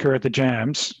 you anchor at the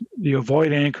jambs, you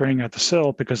avoid anchoring at the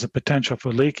sill because of potential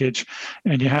for leakage,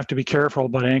 and you have to be careful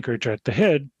about anchorage at the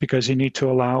head because you need to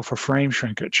allow for frame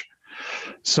shrinkage.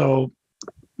 So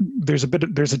there's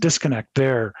a disconnect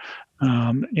there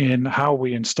in how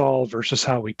we install versus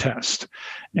how we test.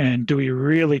 And do we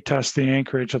really test the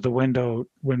anchorage of the window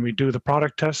when we do the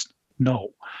product test? No.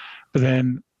 But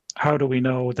then how do we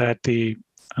know that the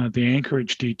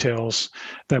anchorage details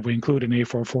that we include in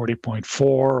A440.4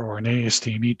 or in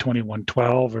ASTM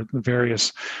E2112 or the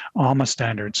various AMA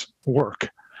standards work?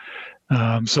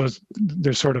 So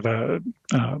there's sort of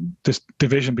this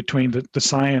division between the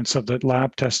science of the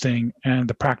lab testing and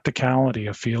the practicality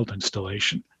of field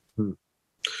installation.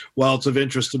 Well, it's of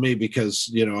interest to me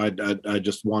because, I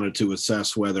just wanted to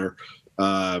assess whether,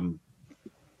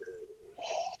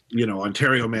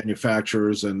 Ontario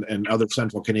manufacturers and other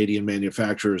central Canadian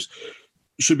manufacturers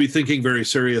should be thinking very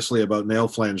seriously about nail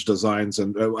flange designs.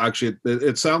 And actually,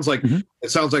 it sounds like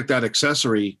that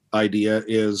accessory idea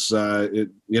is, it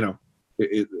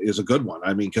is a good one.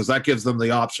 I mean, because that gives them the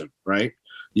option, right?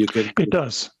 It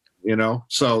does.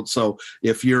 So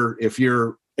if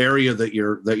your area that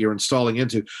you're installing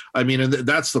into, I mean, and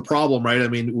that's the problem, right? I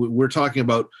mean, we're talking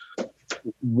about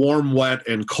warm wet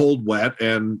and cold wet,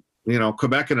 and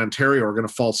Quebec and Ontario are going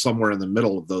to fall somewhere in the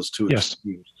middle of those two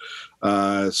extremes.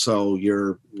 So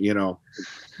you're,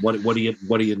 what do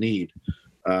you need?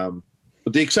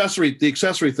 But the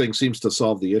accessory thing seems to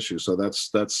solve the issue. So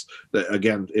that's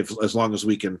again, as long as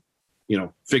we can,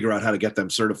 figure out how to get them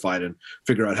certified and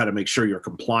figure out how to make sure you're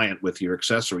compliant with your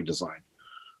accessory design.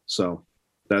 So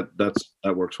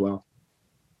that works well.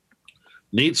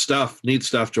 Neat stuff,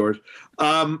 George.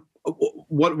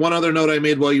 One other note I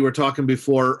made while you were talking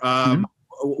before.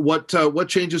 What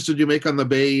changes did you make on the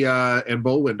bay and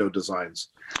bow window designs?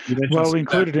 Well, we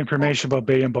included information about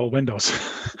bay and bow windows.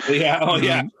 Yeah. Oh,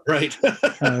 yeah. Right.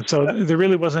 So there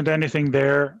really wasn't anything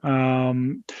there.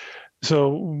 So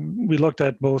we looked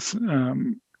at both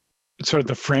sort of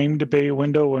the framed bay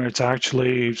window, where it's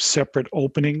actually separate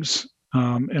openings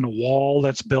in a wall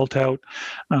that's built out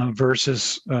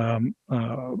versus an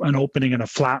opening in a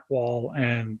flat wall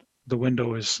and the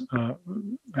window is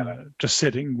just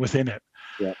sitting within it.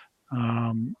 Yeah.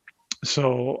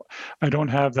 So I don't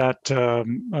have that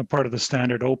part of the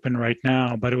standard open right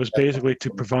now, but it was basically to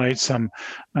provide some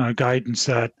guidance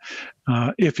that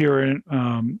if you're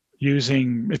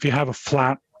if you have a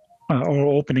flat or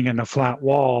opening in a flat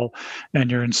wall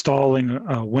and you're installing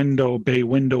a bay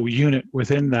window unit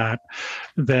within that,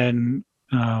 then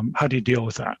how do you deal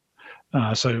with that?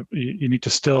 So you need to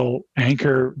still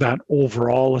anchor that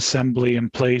overall assembly in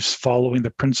place following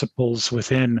the principles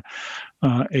within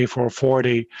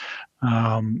A440.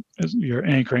 You're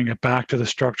anchoring it back to the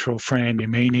structural frame. You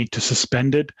may need to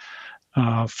suspend it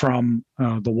from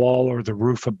the wall or the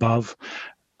roof above,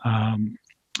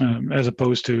 as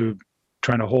opposed to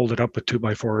trying to hold it up with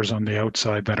 2x4s on the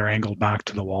outside that are angled back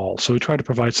to the wall. So we try to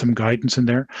provide some guidance in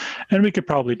there, and we could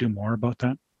probably do more about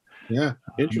that. Yeah,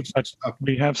 interesting stuff.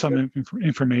 We have some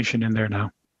information in there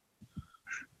now.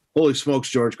 Holy smokes,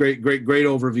 George! Great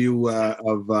overview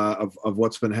of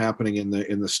what's been happening in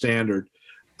the standard.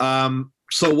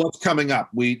 So what's coming up?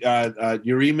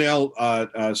 Your email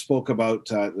spoke about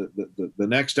the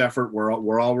next effort.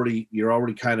 You're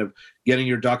already kind of getting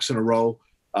your ducks in a row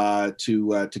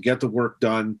to get the work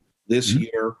done this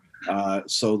year,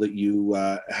 so that you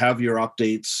have your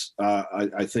updates.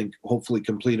 I think hopefully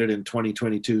completed in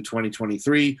 2022,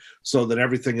 2023, so that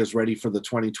everything is ready for the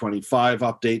 2025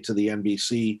 update to the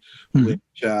NBC,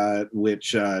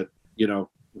 which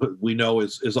we know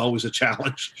is always a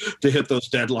challenge to hit those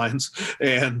deadlines.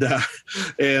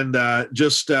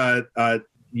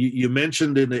 You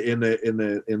mentioned in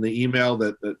the email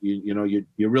that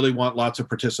you really want lots of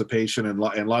participation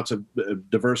and lots of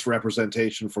diverse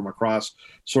representation from across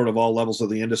sort of all levels of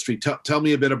the industry. Tell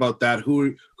me a bit about that.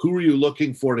 Who are you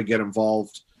looking for to get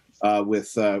involved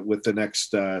with the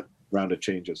next round of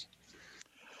changes?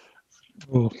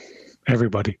 Well,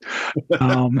 everybody.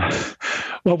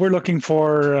 What we're looking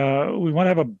for, we want to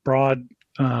have a broad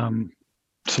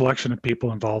selection of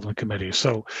people involved in the committee.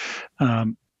 So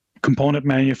component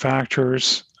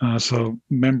manufacturers, so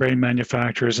membrane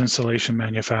manufacturers, insulation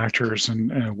manufacturers,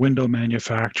 and window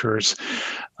manufacturers,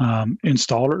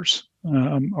 installers,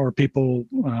 or people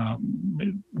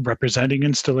representing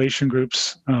installation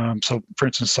groups. So for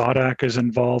instance, SODAC is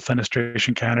involved,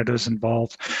 Fenestration Canada is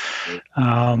involved.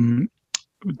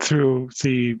 Through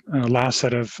the last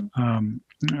set of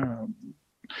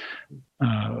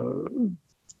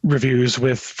reviews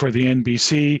for the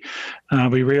NBC,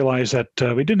 we realized that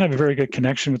we didn't have a very good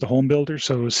connection with the home builders.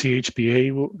 So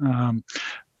CHBA,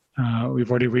 we've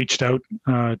already reached out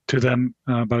to them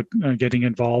about getting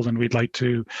involved, and we'd like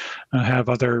to have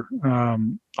other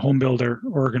home builder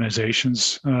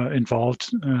organizations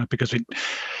involved, because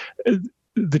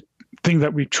the thing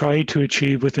that we try to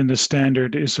achieve within the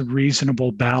standard is a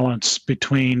reasonable balance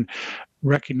between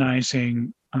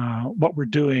recognizing what we're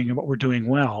doing and what we're doing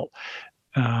well,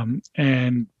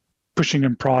 and pushing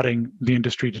and prodding the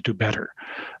industry to do better.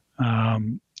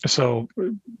 So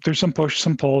there's some push,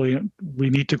 some pull. We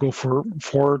need to go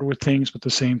forward with things, but at the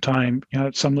same time,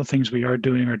 some of the things we are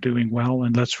doing well,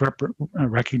 and let's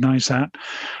recognize that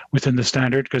within the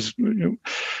standard, because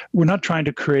we're not trying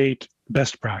to create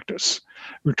best practice.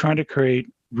 We're trying to create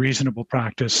reasonable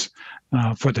practice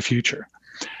for the future.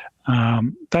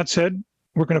 That said,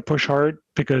 we're going to push hard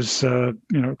because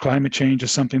climate change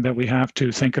is something that we have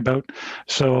to think about.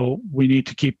 So we need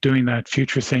to keep doing that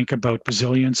future think about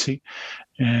resiliency.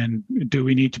 And do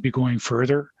we need to be going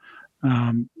further,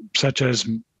 such as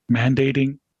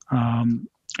mandating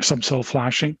some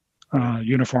self-flashing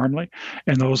uniformly?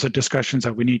 And those are discussions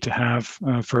that we need to have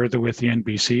further with the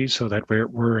NBC, so that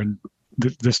we're in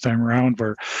this time around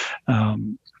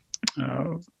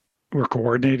we're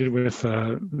coordinated with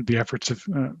the efforts of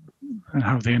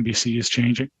how the NBC is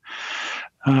changing.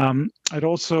 I'd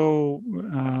also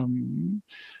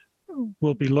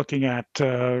we'll be looking at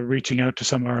reaching out to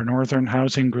some of our northern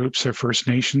housing groups or First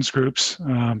Nations groups,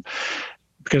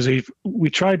 because we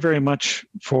tried very much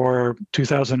for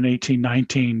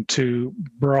 2018-19 to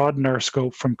broaden our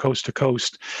scope from coast to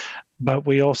coast, but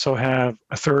we also have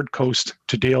a third coast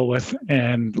to deal with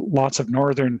and lots of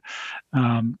northern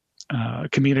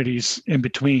communities in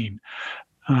between.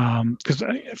 Because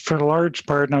for a large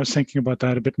part, and I was thinking about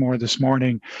that a bit more this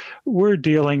morning, we're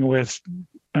dealing with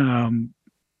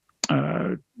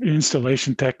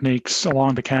installation techniques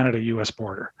along the Canada-US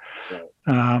border. Right.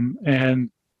 And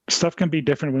stuff can be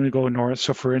different when we go north.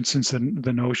 So for instance,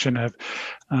 the notion of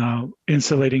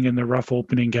insulating in the rough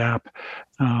opening gap,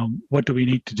 what do we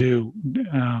need to do?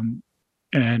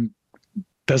 And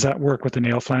does that work with the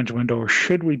nail flange window, or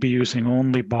should we be using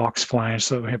only box flange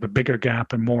so we have a bigger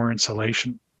gap and more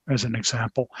insulation, as an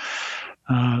example?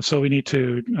 So we need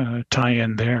to tie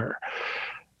in there.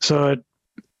 So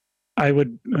I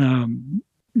would,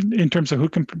 in terms of who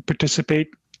can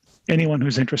participate, anyone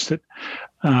who's interested.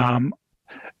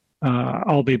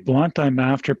 I'll be blunt, I'm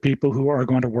after people who are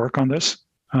going to work on this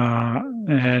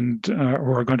and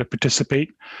who are going to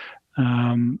participate.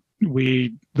 The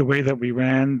way that we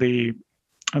ran the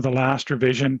last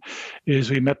revision is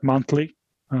we met monthly,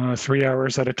 3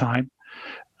 hours at a time,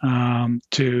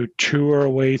 to chew our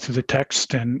way through the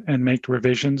text and make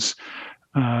revisions.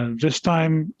 This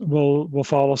time we'll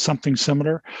follow something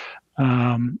similar.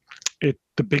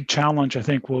 The big challenge, I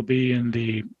think, will be in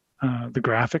the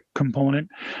graphic component,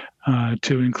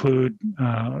 to include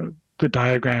the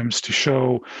diagrams to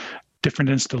show different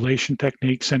installation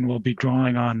techniques, and we'll be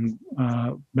drawing on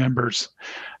members'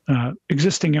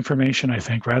 existing information, I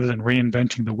think, rather than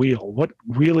reinventing the wheel. What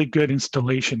really good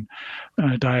installation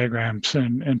diagrams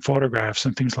and photographs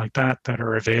and things like that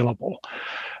are available.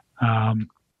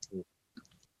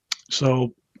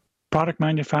 So product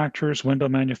manufacturers, window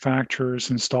manufacturers,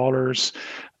 installers,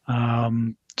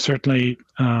 certainly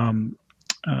home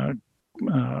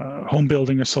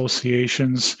building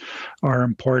associations are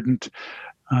important.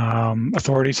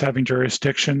 Authorities having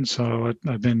jurisdiction. So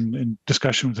I've been in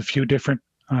discussion with a few different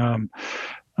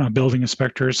building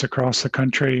inspectors across the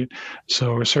country.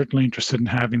 So we're certainly interested in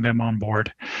having them on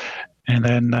board. And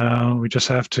then we just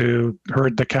have to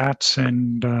herd the cats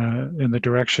and in the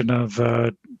direction of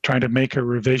trying to make a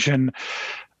revision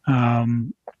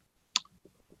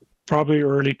probably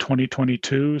early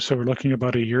 2022. So we're looking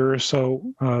about a year or so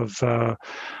of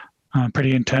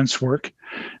pretty intense work.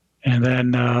 And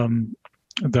then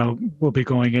we'll be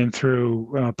going in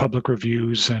through public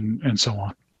reviews and so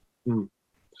on.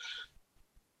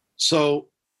 So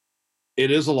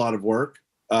it is a lot of work,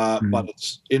 but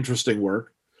it's interesting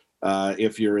work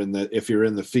if you're in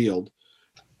the field.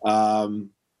 Why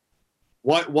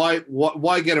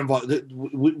get involved?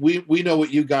 We know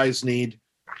what you guys need.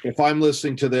 If I'm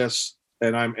listening to this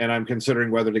and I'm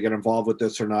considering whether to get involved with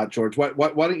this or not, George, why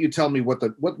don't you tell me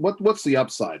what's the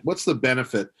upside? What's the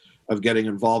benefit of getting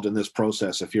involved in this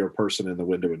process if you're a person in the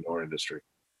window and door industry?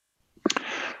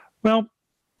 Well,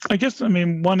 I guess,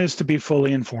 one is to be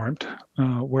fully informed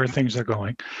where things are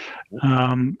going.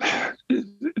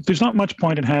 There's not much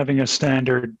point in having a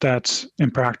standard that's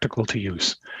impractical to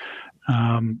use.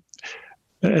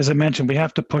 As I mentioned, we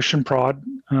have to push and prod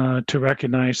to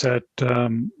recognize that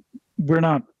we're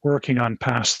not working on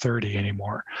past 30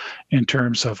 anymore in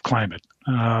terms of climate.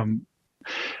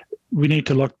 We need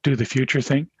to do the future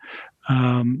thing.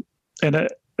 And a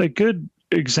good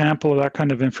example of that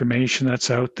kind of information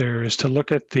that's out there is to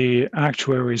look at the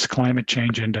Actuary's Climate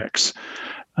Change Index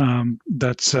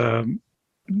that's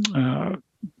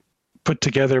put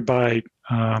together by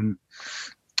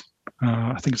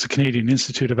I think it's the Canadian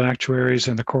Institute of Actuaries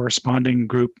and the corresponding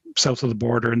group south of the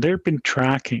border, and they've been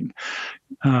tracking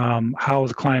how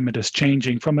the climate is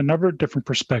changing from a number of different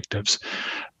perspectives,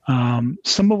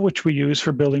 some of which we use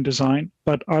for building design,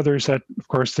 but others that, of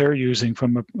course, they're using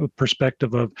from a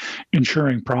perspective of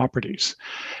insuring properties.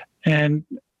 And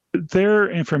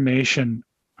their information,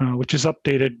 which is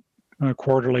updated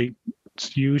quarterly,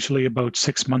 it's usually about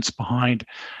 6 months behind,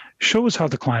 shows how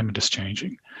the climate is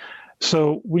changing.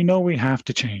 So we know we have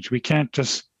to change. We can't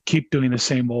just keep doing the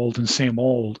same old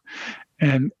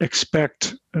and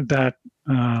expect that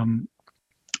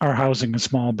our housing and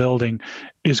small building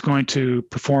is going to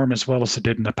perform as well as it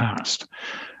did in the past.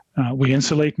 We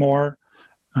insulate more,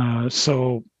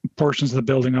 so portions of the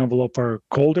building envelope are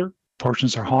colder,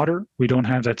 portions are hotter. We don't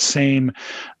have that same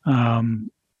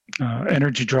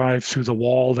energy drive through the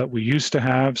wall that we used to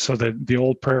have. So that the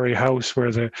old prairie house where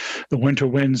the winter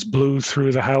winds blew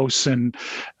through the house and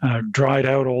dried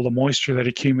out all the moisture that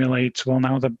accumulates. Well,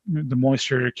 now the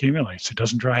moisture accumulates, it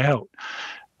doesn't dry out.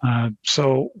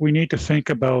 So we need to think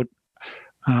about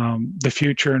the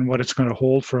future and what it's going to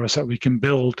hold for us, that we can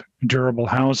build durable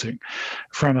housing.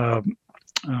 From a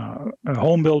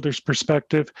home builder's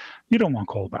perspective, you don't want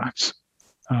callbacks.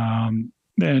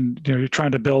 And you're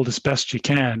trying to build as best you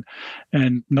can,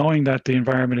 and knowing that the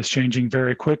environment is changing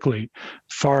very quickly,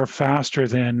 far faster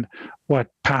than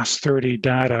what past 30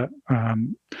 data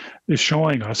is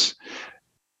showing us.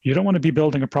 You don't want to be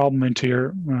building a problem into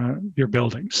your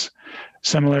buildings.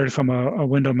 Similarly, from a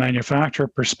window manufacturer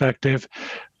perspective,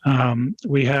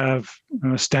 we have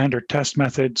standard test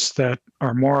methods that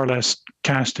are more or less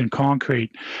cast in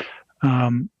concrete.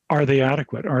 Are they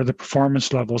adequate? Are the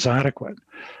performance levels adequate?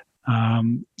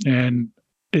 And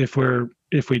if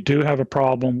we do have a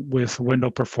problem with window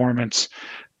performance,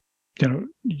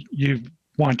 you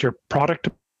want your product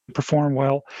to perform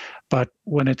well, but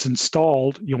when it's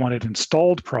installed, you want it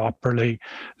installed properly,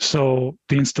 so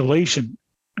the installation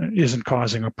isn't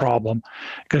causing a problem.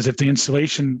 Because if the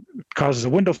installation causes a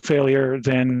window failure,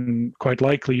 then quite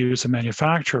likely you as a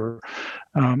manufacturer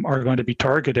are going to be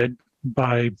targeted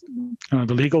by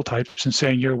the legal types and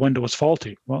saying your window is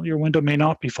faulty. Well, your window may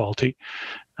not be faulty,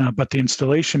 but the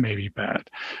installation may be bad.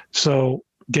 So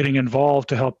getting involved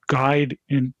to help guide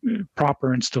in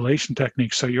proper installation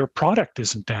techniques so your product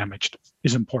isn't damaged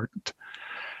is important.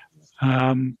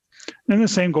 And the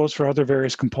same goes for other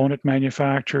various component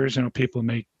manufacturers. People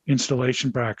make installation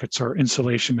brackets or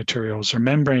insulation materials or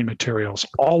membrane materials.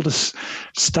 All this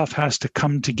stuff has to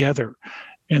come together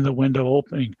in the window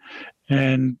opening.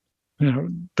 And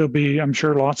there'll be, I'm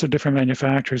sure, lots of different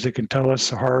manufacturers that can tell us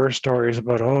horror stories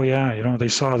about, oh yeah, they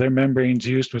saw their membranes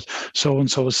used with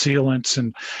so-and-so sealants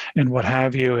and what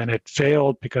have you, and it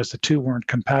failed because the two weren't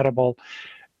compatible.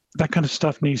 That kind of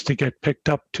stuff needs to get picked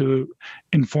up to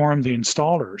inform the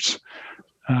installers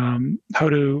how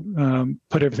to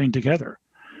put everything together.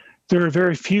 There are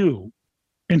very few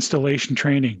installation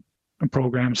training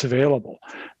programs available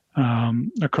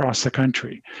across the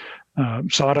country.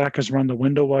 SODAC has run the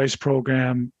WindowWise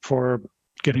program for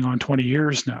getting on 20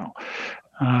 years now.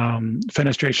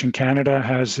 Fenestration Canada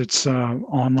has its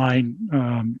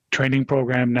online training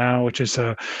program now, which is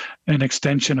an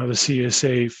extension of the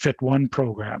CSA Fit One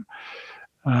program.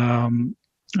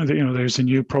 There's a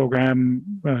new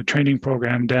program, training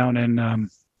program down in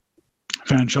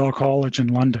Fanshawe College in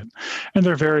London, and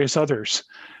there are various others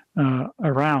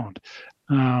around.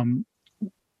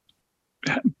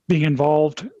 Being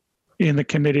involved in the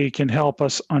committee can help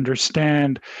us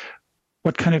understand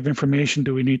what kind of information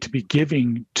do we need to be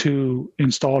giving to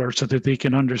installers so that they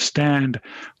can understand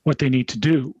what they need to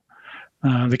do.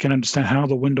 They can understand how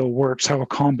the window works, how a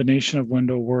combination of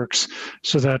window works,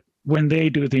 so that when they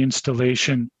do the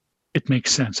installation, it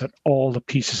makes sense that all the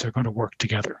pieces are going to work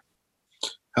together.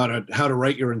 How to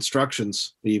write your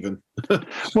instructions, even.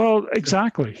 Well,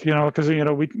 exactly. Because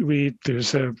we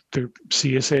there's the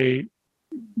CSA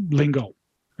lingo.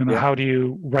 How do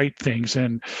you write things?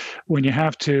 And when you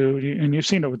have to, and you've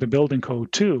seen it with the building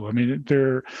code too. I mean,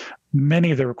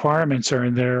 many of the requirements are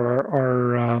in there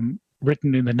are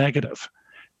written in the negative,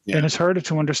 and it's harder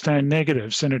to understand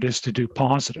negatives than it is to do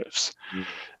positives. Mm-hmm.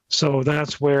 So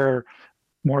that's where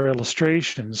more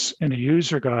illustrations in a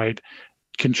user guide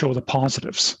can show the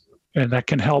positives, and that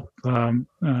can help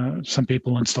some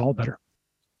people install better.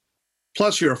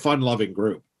 Plus, you're a fun-loving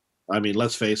group. I mean,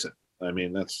 let's face it. I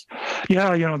mean, that's...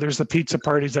 Yeah, there's the pizza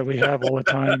parties that we have all the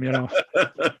time, You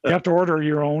have to order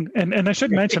your own. And I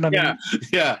should mention, now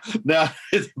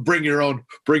bring your own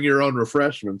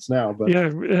refreshments now. But yeah,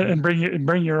 and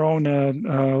bring your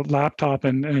own laptop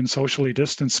and socially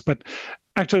distance. But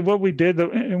actually, what we did,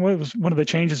 and what was one of the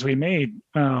changes we made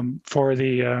for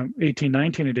the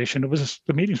 18-19 edition, it was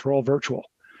the meetings were all virtual.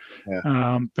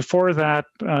 Yeah. Before that,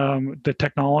 the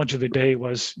technology of the day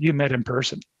was you met in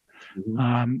person.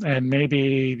 Mm-hmm. And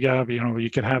maybe, you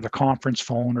could have a conference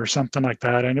phone or something like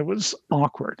that, and it was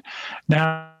awkward.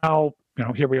 Now,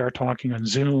 here we are talking on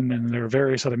Zoom, and there are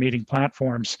various other meeting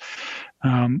platforms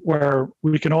where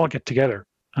we can all get together,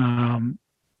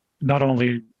 not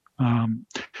only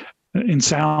in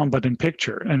sound, but in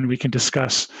picture, and we can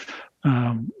discuss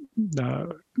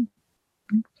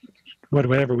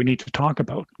whatever we need to talk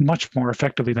about much more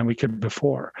effectively than we could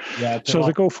before. So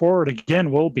the go forward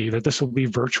again will be that this will be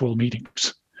virtual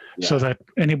meetings, so that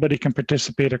anybody can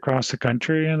participate across the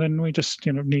country, and then we just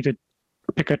need to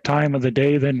pick a time of the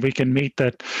day, then we can meet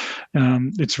that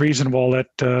it's reasonable that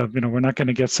we're not going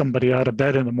to get somebody out of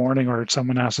bed in the morning or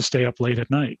someone has to stay up late at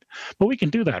night, but we can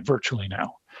do that virtually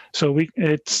now. So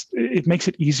it makes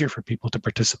it easier for people to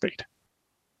participate.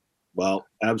 Well,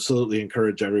 absolutely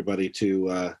encourage everybody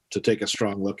to take a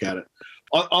strong look at it.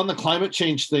 On the climate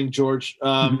change thing, George,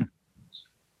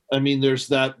 I mean, there's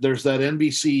that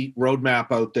NBC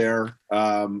roadmap out there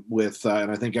with,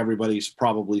 and I think everybody's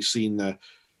probably seen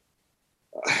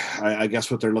I guess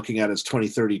what they're looking at is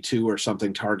 2032 or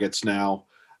something targets now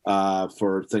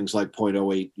for things like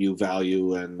 0.08 U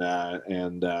value and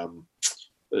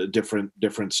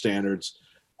different standards.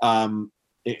 And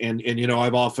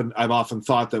I've often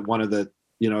thought that one of the,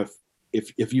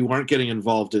 if you aren't getting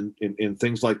involved in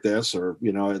things like this, or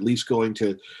at least going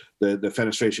to the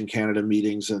Fenestration Canada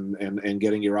meetings and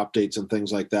getting your updates and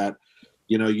things like that,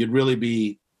 you'd really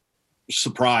be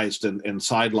surprised and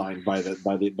sidelined by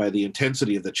the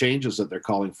intensity of the changes that they're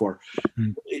calling for.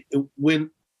 Mm-hmm.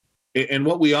 And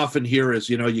what we often hear is,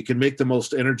 you can make the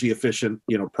most energy efficient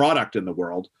product in the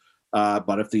world.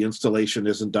 But if the installation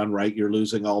isn't done right, you're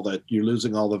losing all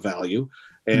the value,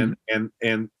 and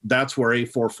that's where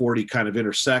A440 kind of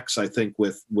intersects, I think,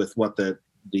 with what the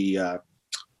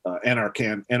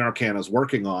NRCan is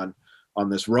working on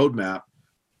this roadmap.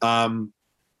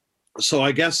 So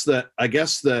I guess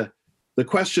the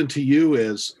question to you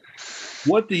is,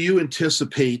 what do you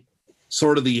anticipate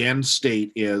sort of the end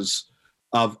state is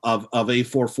of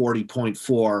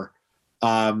A440.4?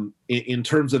 In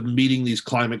terms of meeting these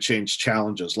climate change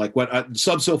challenges, like what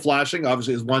subsill flashing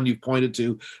obviously is one you've pointed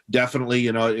to.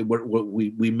 Definitely,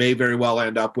 we may very well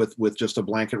end up with just a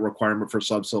blanket requirement for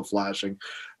subsill flashing.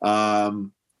 The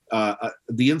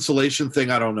insulation thing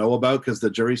I don't know about, because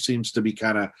the jury seems to be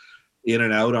kind of in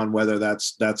and out on whether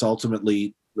that's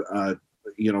ultimately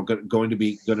going to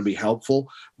be helpful.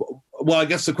 well, I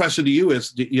guess the question to you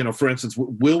is, for instance,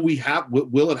 will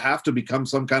it have to become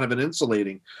some kind of an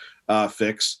insulating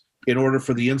fix in order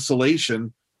for the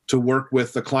insulation to work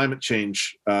with the climate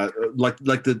change, like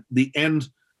the end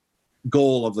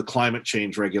goal of the climate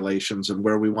change regulations and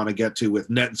where we want to get to with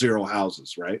net zero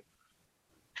houses, right?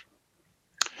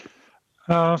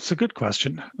 It's a good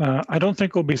question. I don't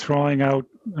think we'll be throwing out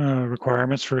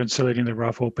requirements for insulating the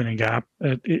rough opening gap.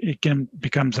 It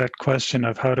becomes that question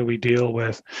of how do we deal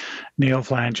with nail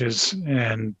flanges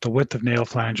and the width of nail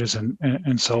flanges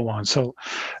and so on. So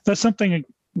that's something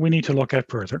we need to look at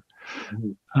further.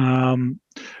 Mm-hmm.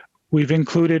 We've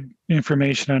included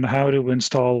information on how to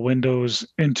install windows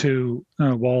into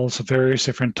walls of various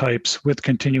different types with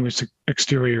continuous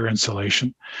exterior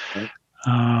insulation. Okay.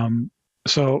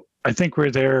 So I think we're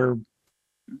there.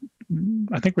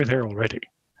 Already.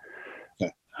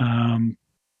 Okay. And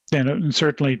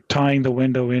certainly tying the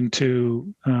window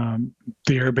into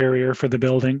the air barrier for the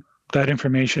building, that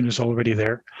information is already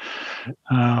there.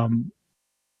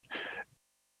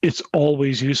 It's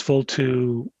always useful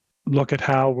to look at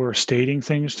how we're stating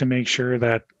things to make sure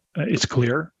that it's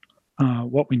clear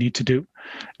what we need to do.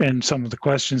 And some of the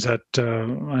questions that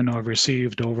I know I've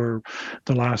received over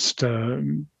the last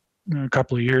a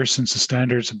couple of years since the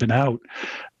standards have been out,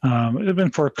 have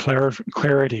been for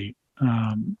clarity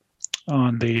on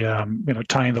the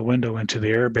tying the window into the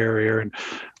air barrier, and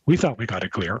we thought we got it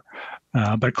clear,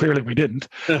 but clearly we didn't.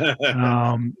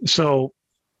 So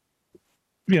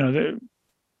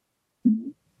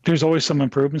there's always some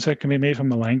improvements that can be made from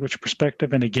the language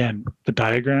perspective, and again, the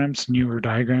diagrams, newer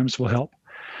diagrams will help.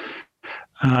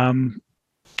 But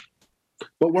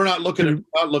we're not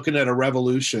looking at a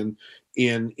revolution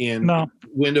in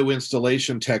window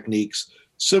installation techniques,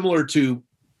 similar to,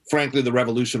 frankly, the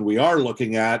revolution we are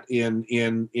looking at in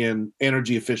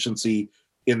energy efficiency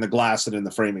in the glass and in the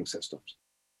framing systems.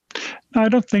 No, I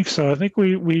don't think so. I think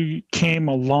we came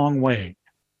a long way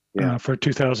for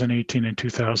 2018 and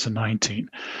 2019.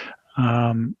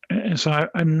 And so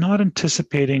I'm not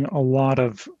anticipating a lot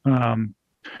of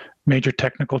major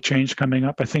technical change coming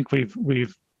up. I think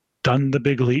we've done the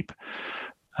big leap.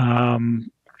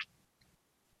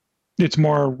 It's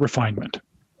more refinement.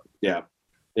 Yeah,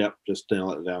 just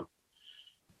nail it down.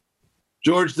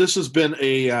 George, this has been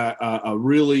a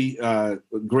really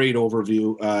great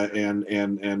overview,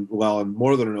 and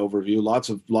more than an overview. Lots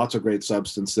of great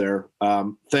substance there.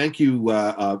 Thank you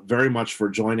very much for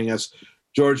joining us,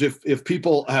 George. If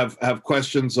people have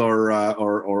questions or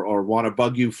want to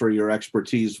bug you for your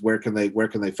expertise, where can they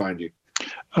find you?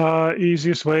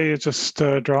 Easiest way is just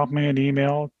drop me an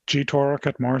email,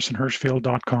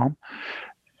 gtorok@morrisonhirschfield.com,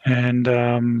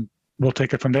 and we'll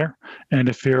take it from there. And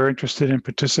if you're interested in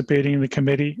participating in the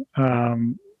committee,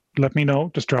 let me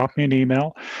know. Just drop me an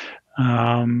email.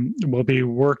 We'll be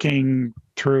working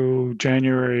through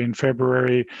January and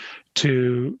February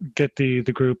to get the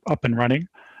group up and running.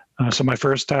 So my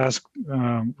first task,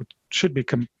 which should be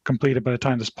completed by the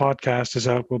time this podcast is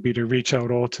out, will be to reach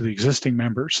out all to the existing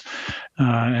members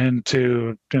and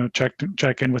to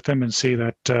check in with them and see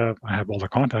that I have all their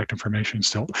contact information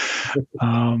still,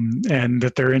 and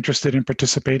that they're interested in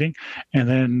participating. And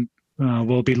then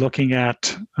we'll be looking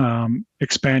at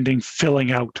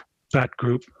filling out that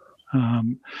group,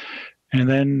 and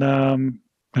then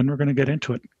we're going to get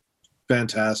into it.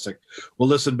 Fantastic. Well,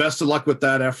 listen, best of luck with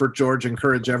that effort, George.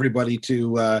 Encourage everybody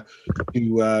to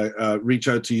reach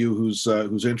out to you who's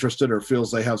interested or feels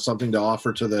they have something to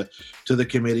offer to the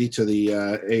committee, to the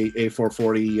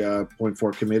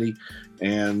A440.4 committee.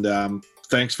 And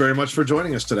thanks very much for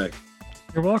joining us today.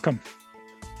 You're welcome.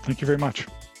 Thank you very much.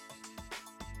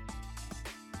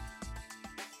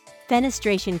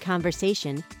 Fenestration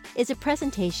Conversation is a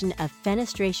presentation of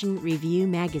Fenestration Review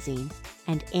Magazine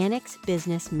and Annex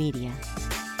Business Media.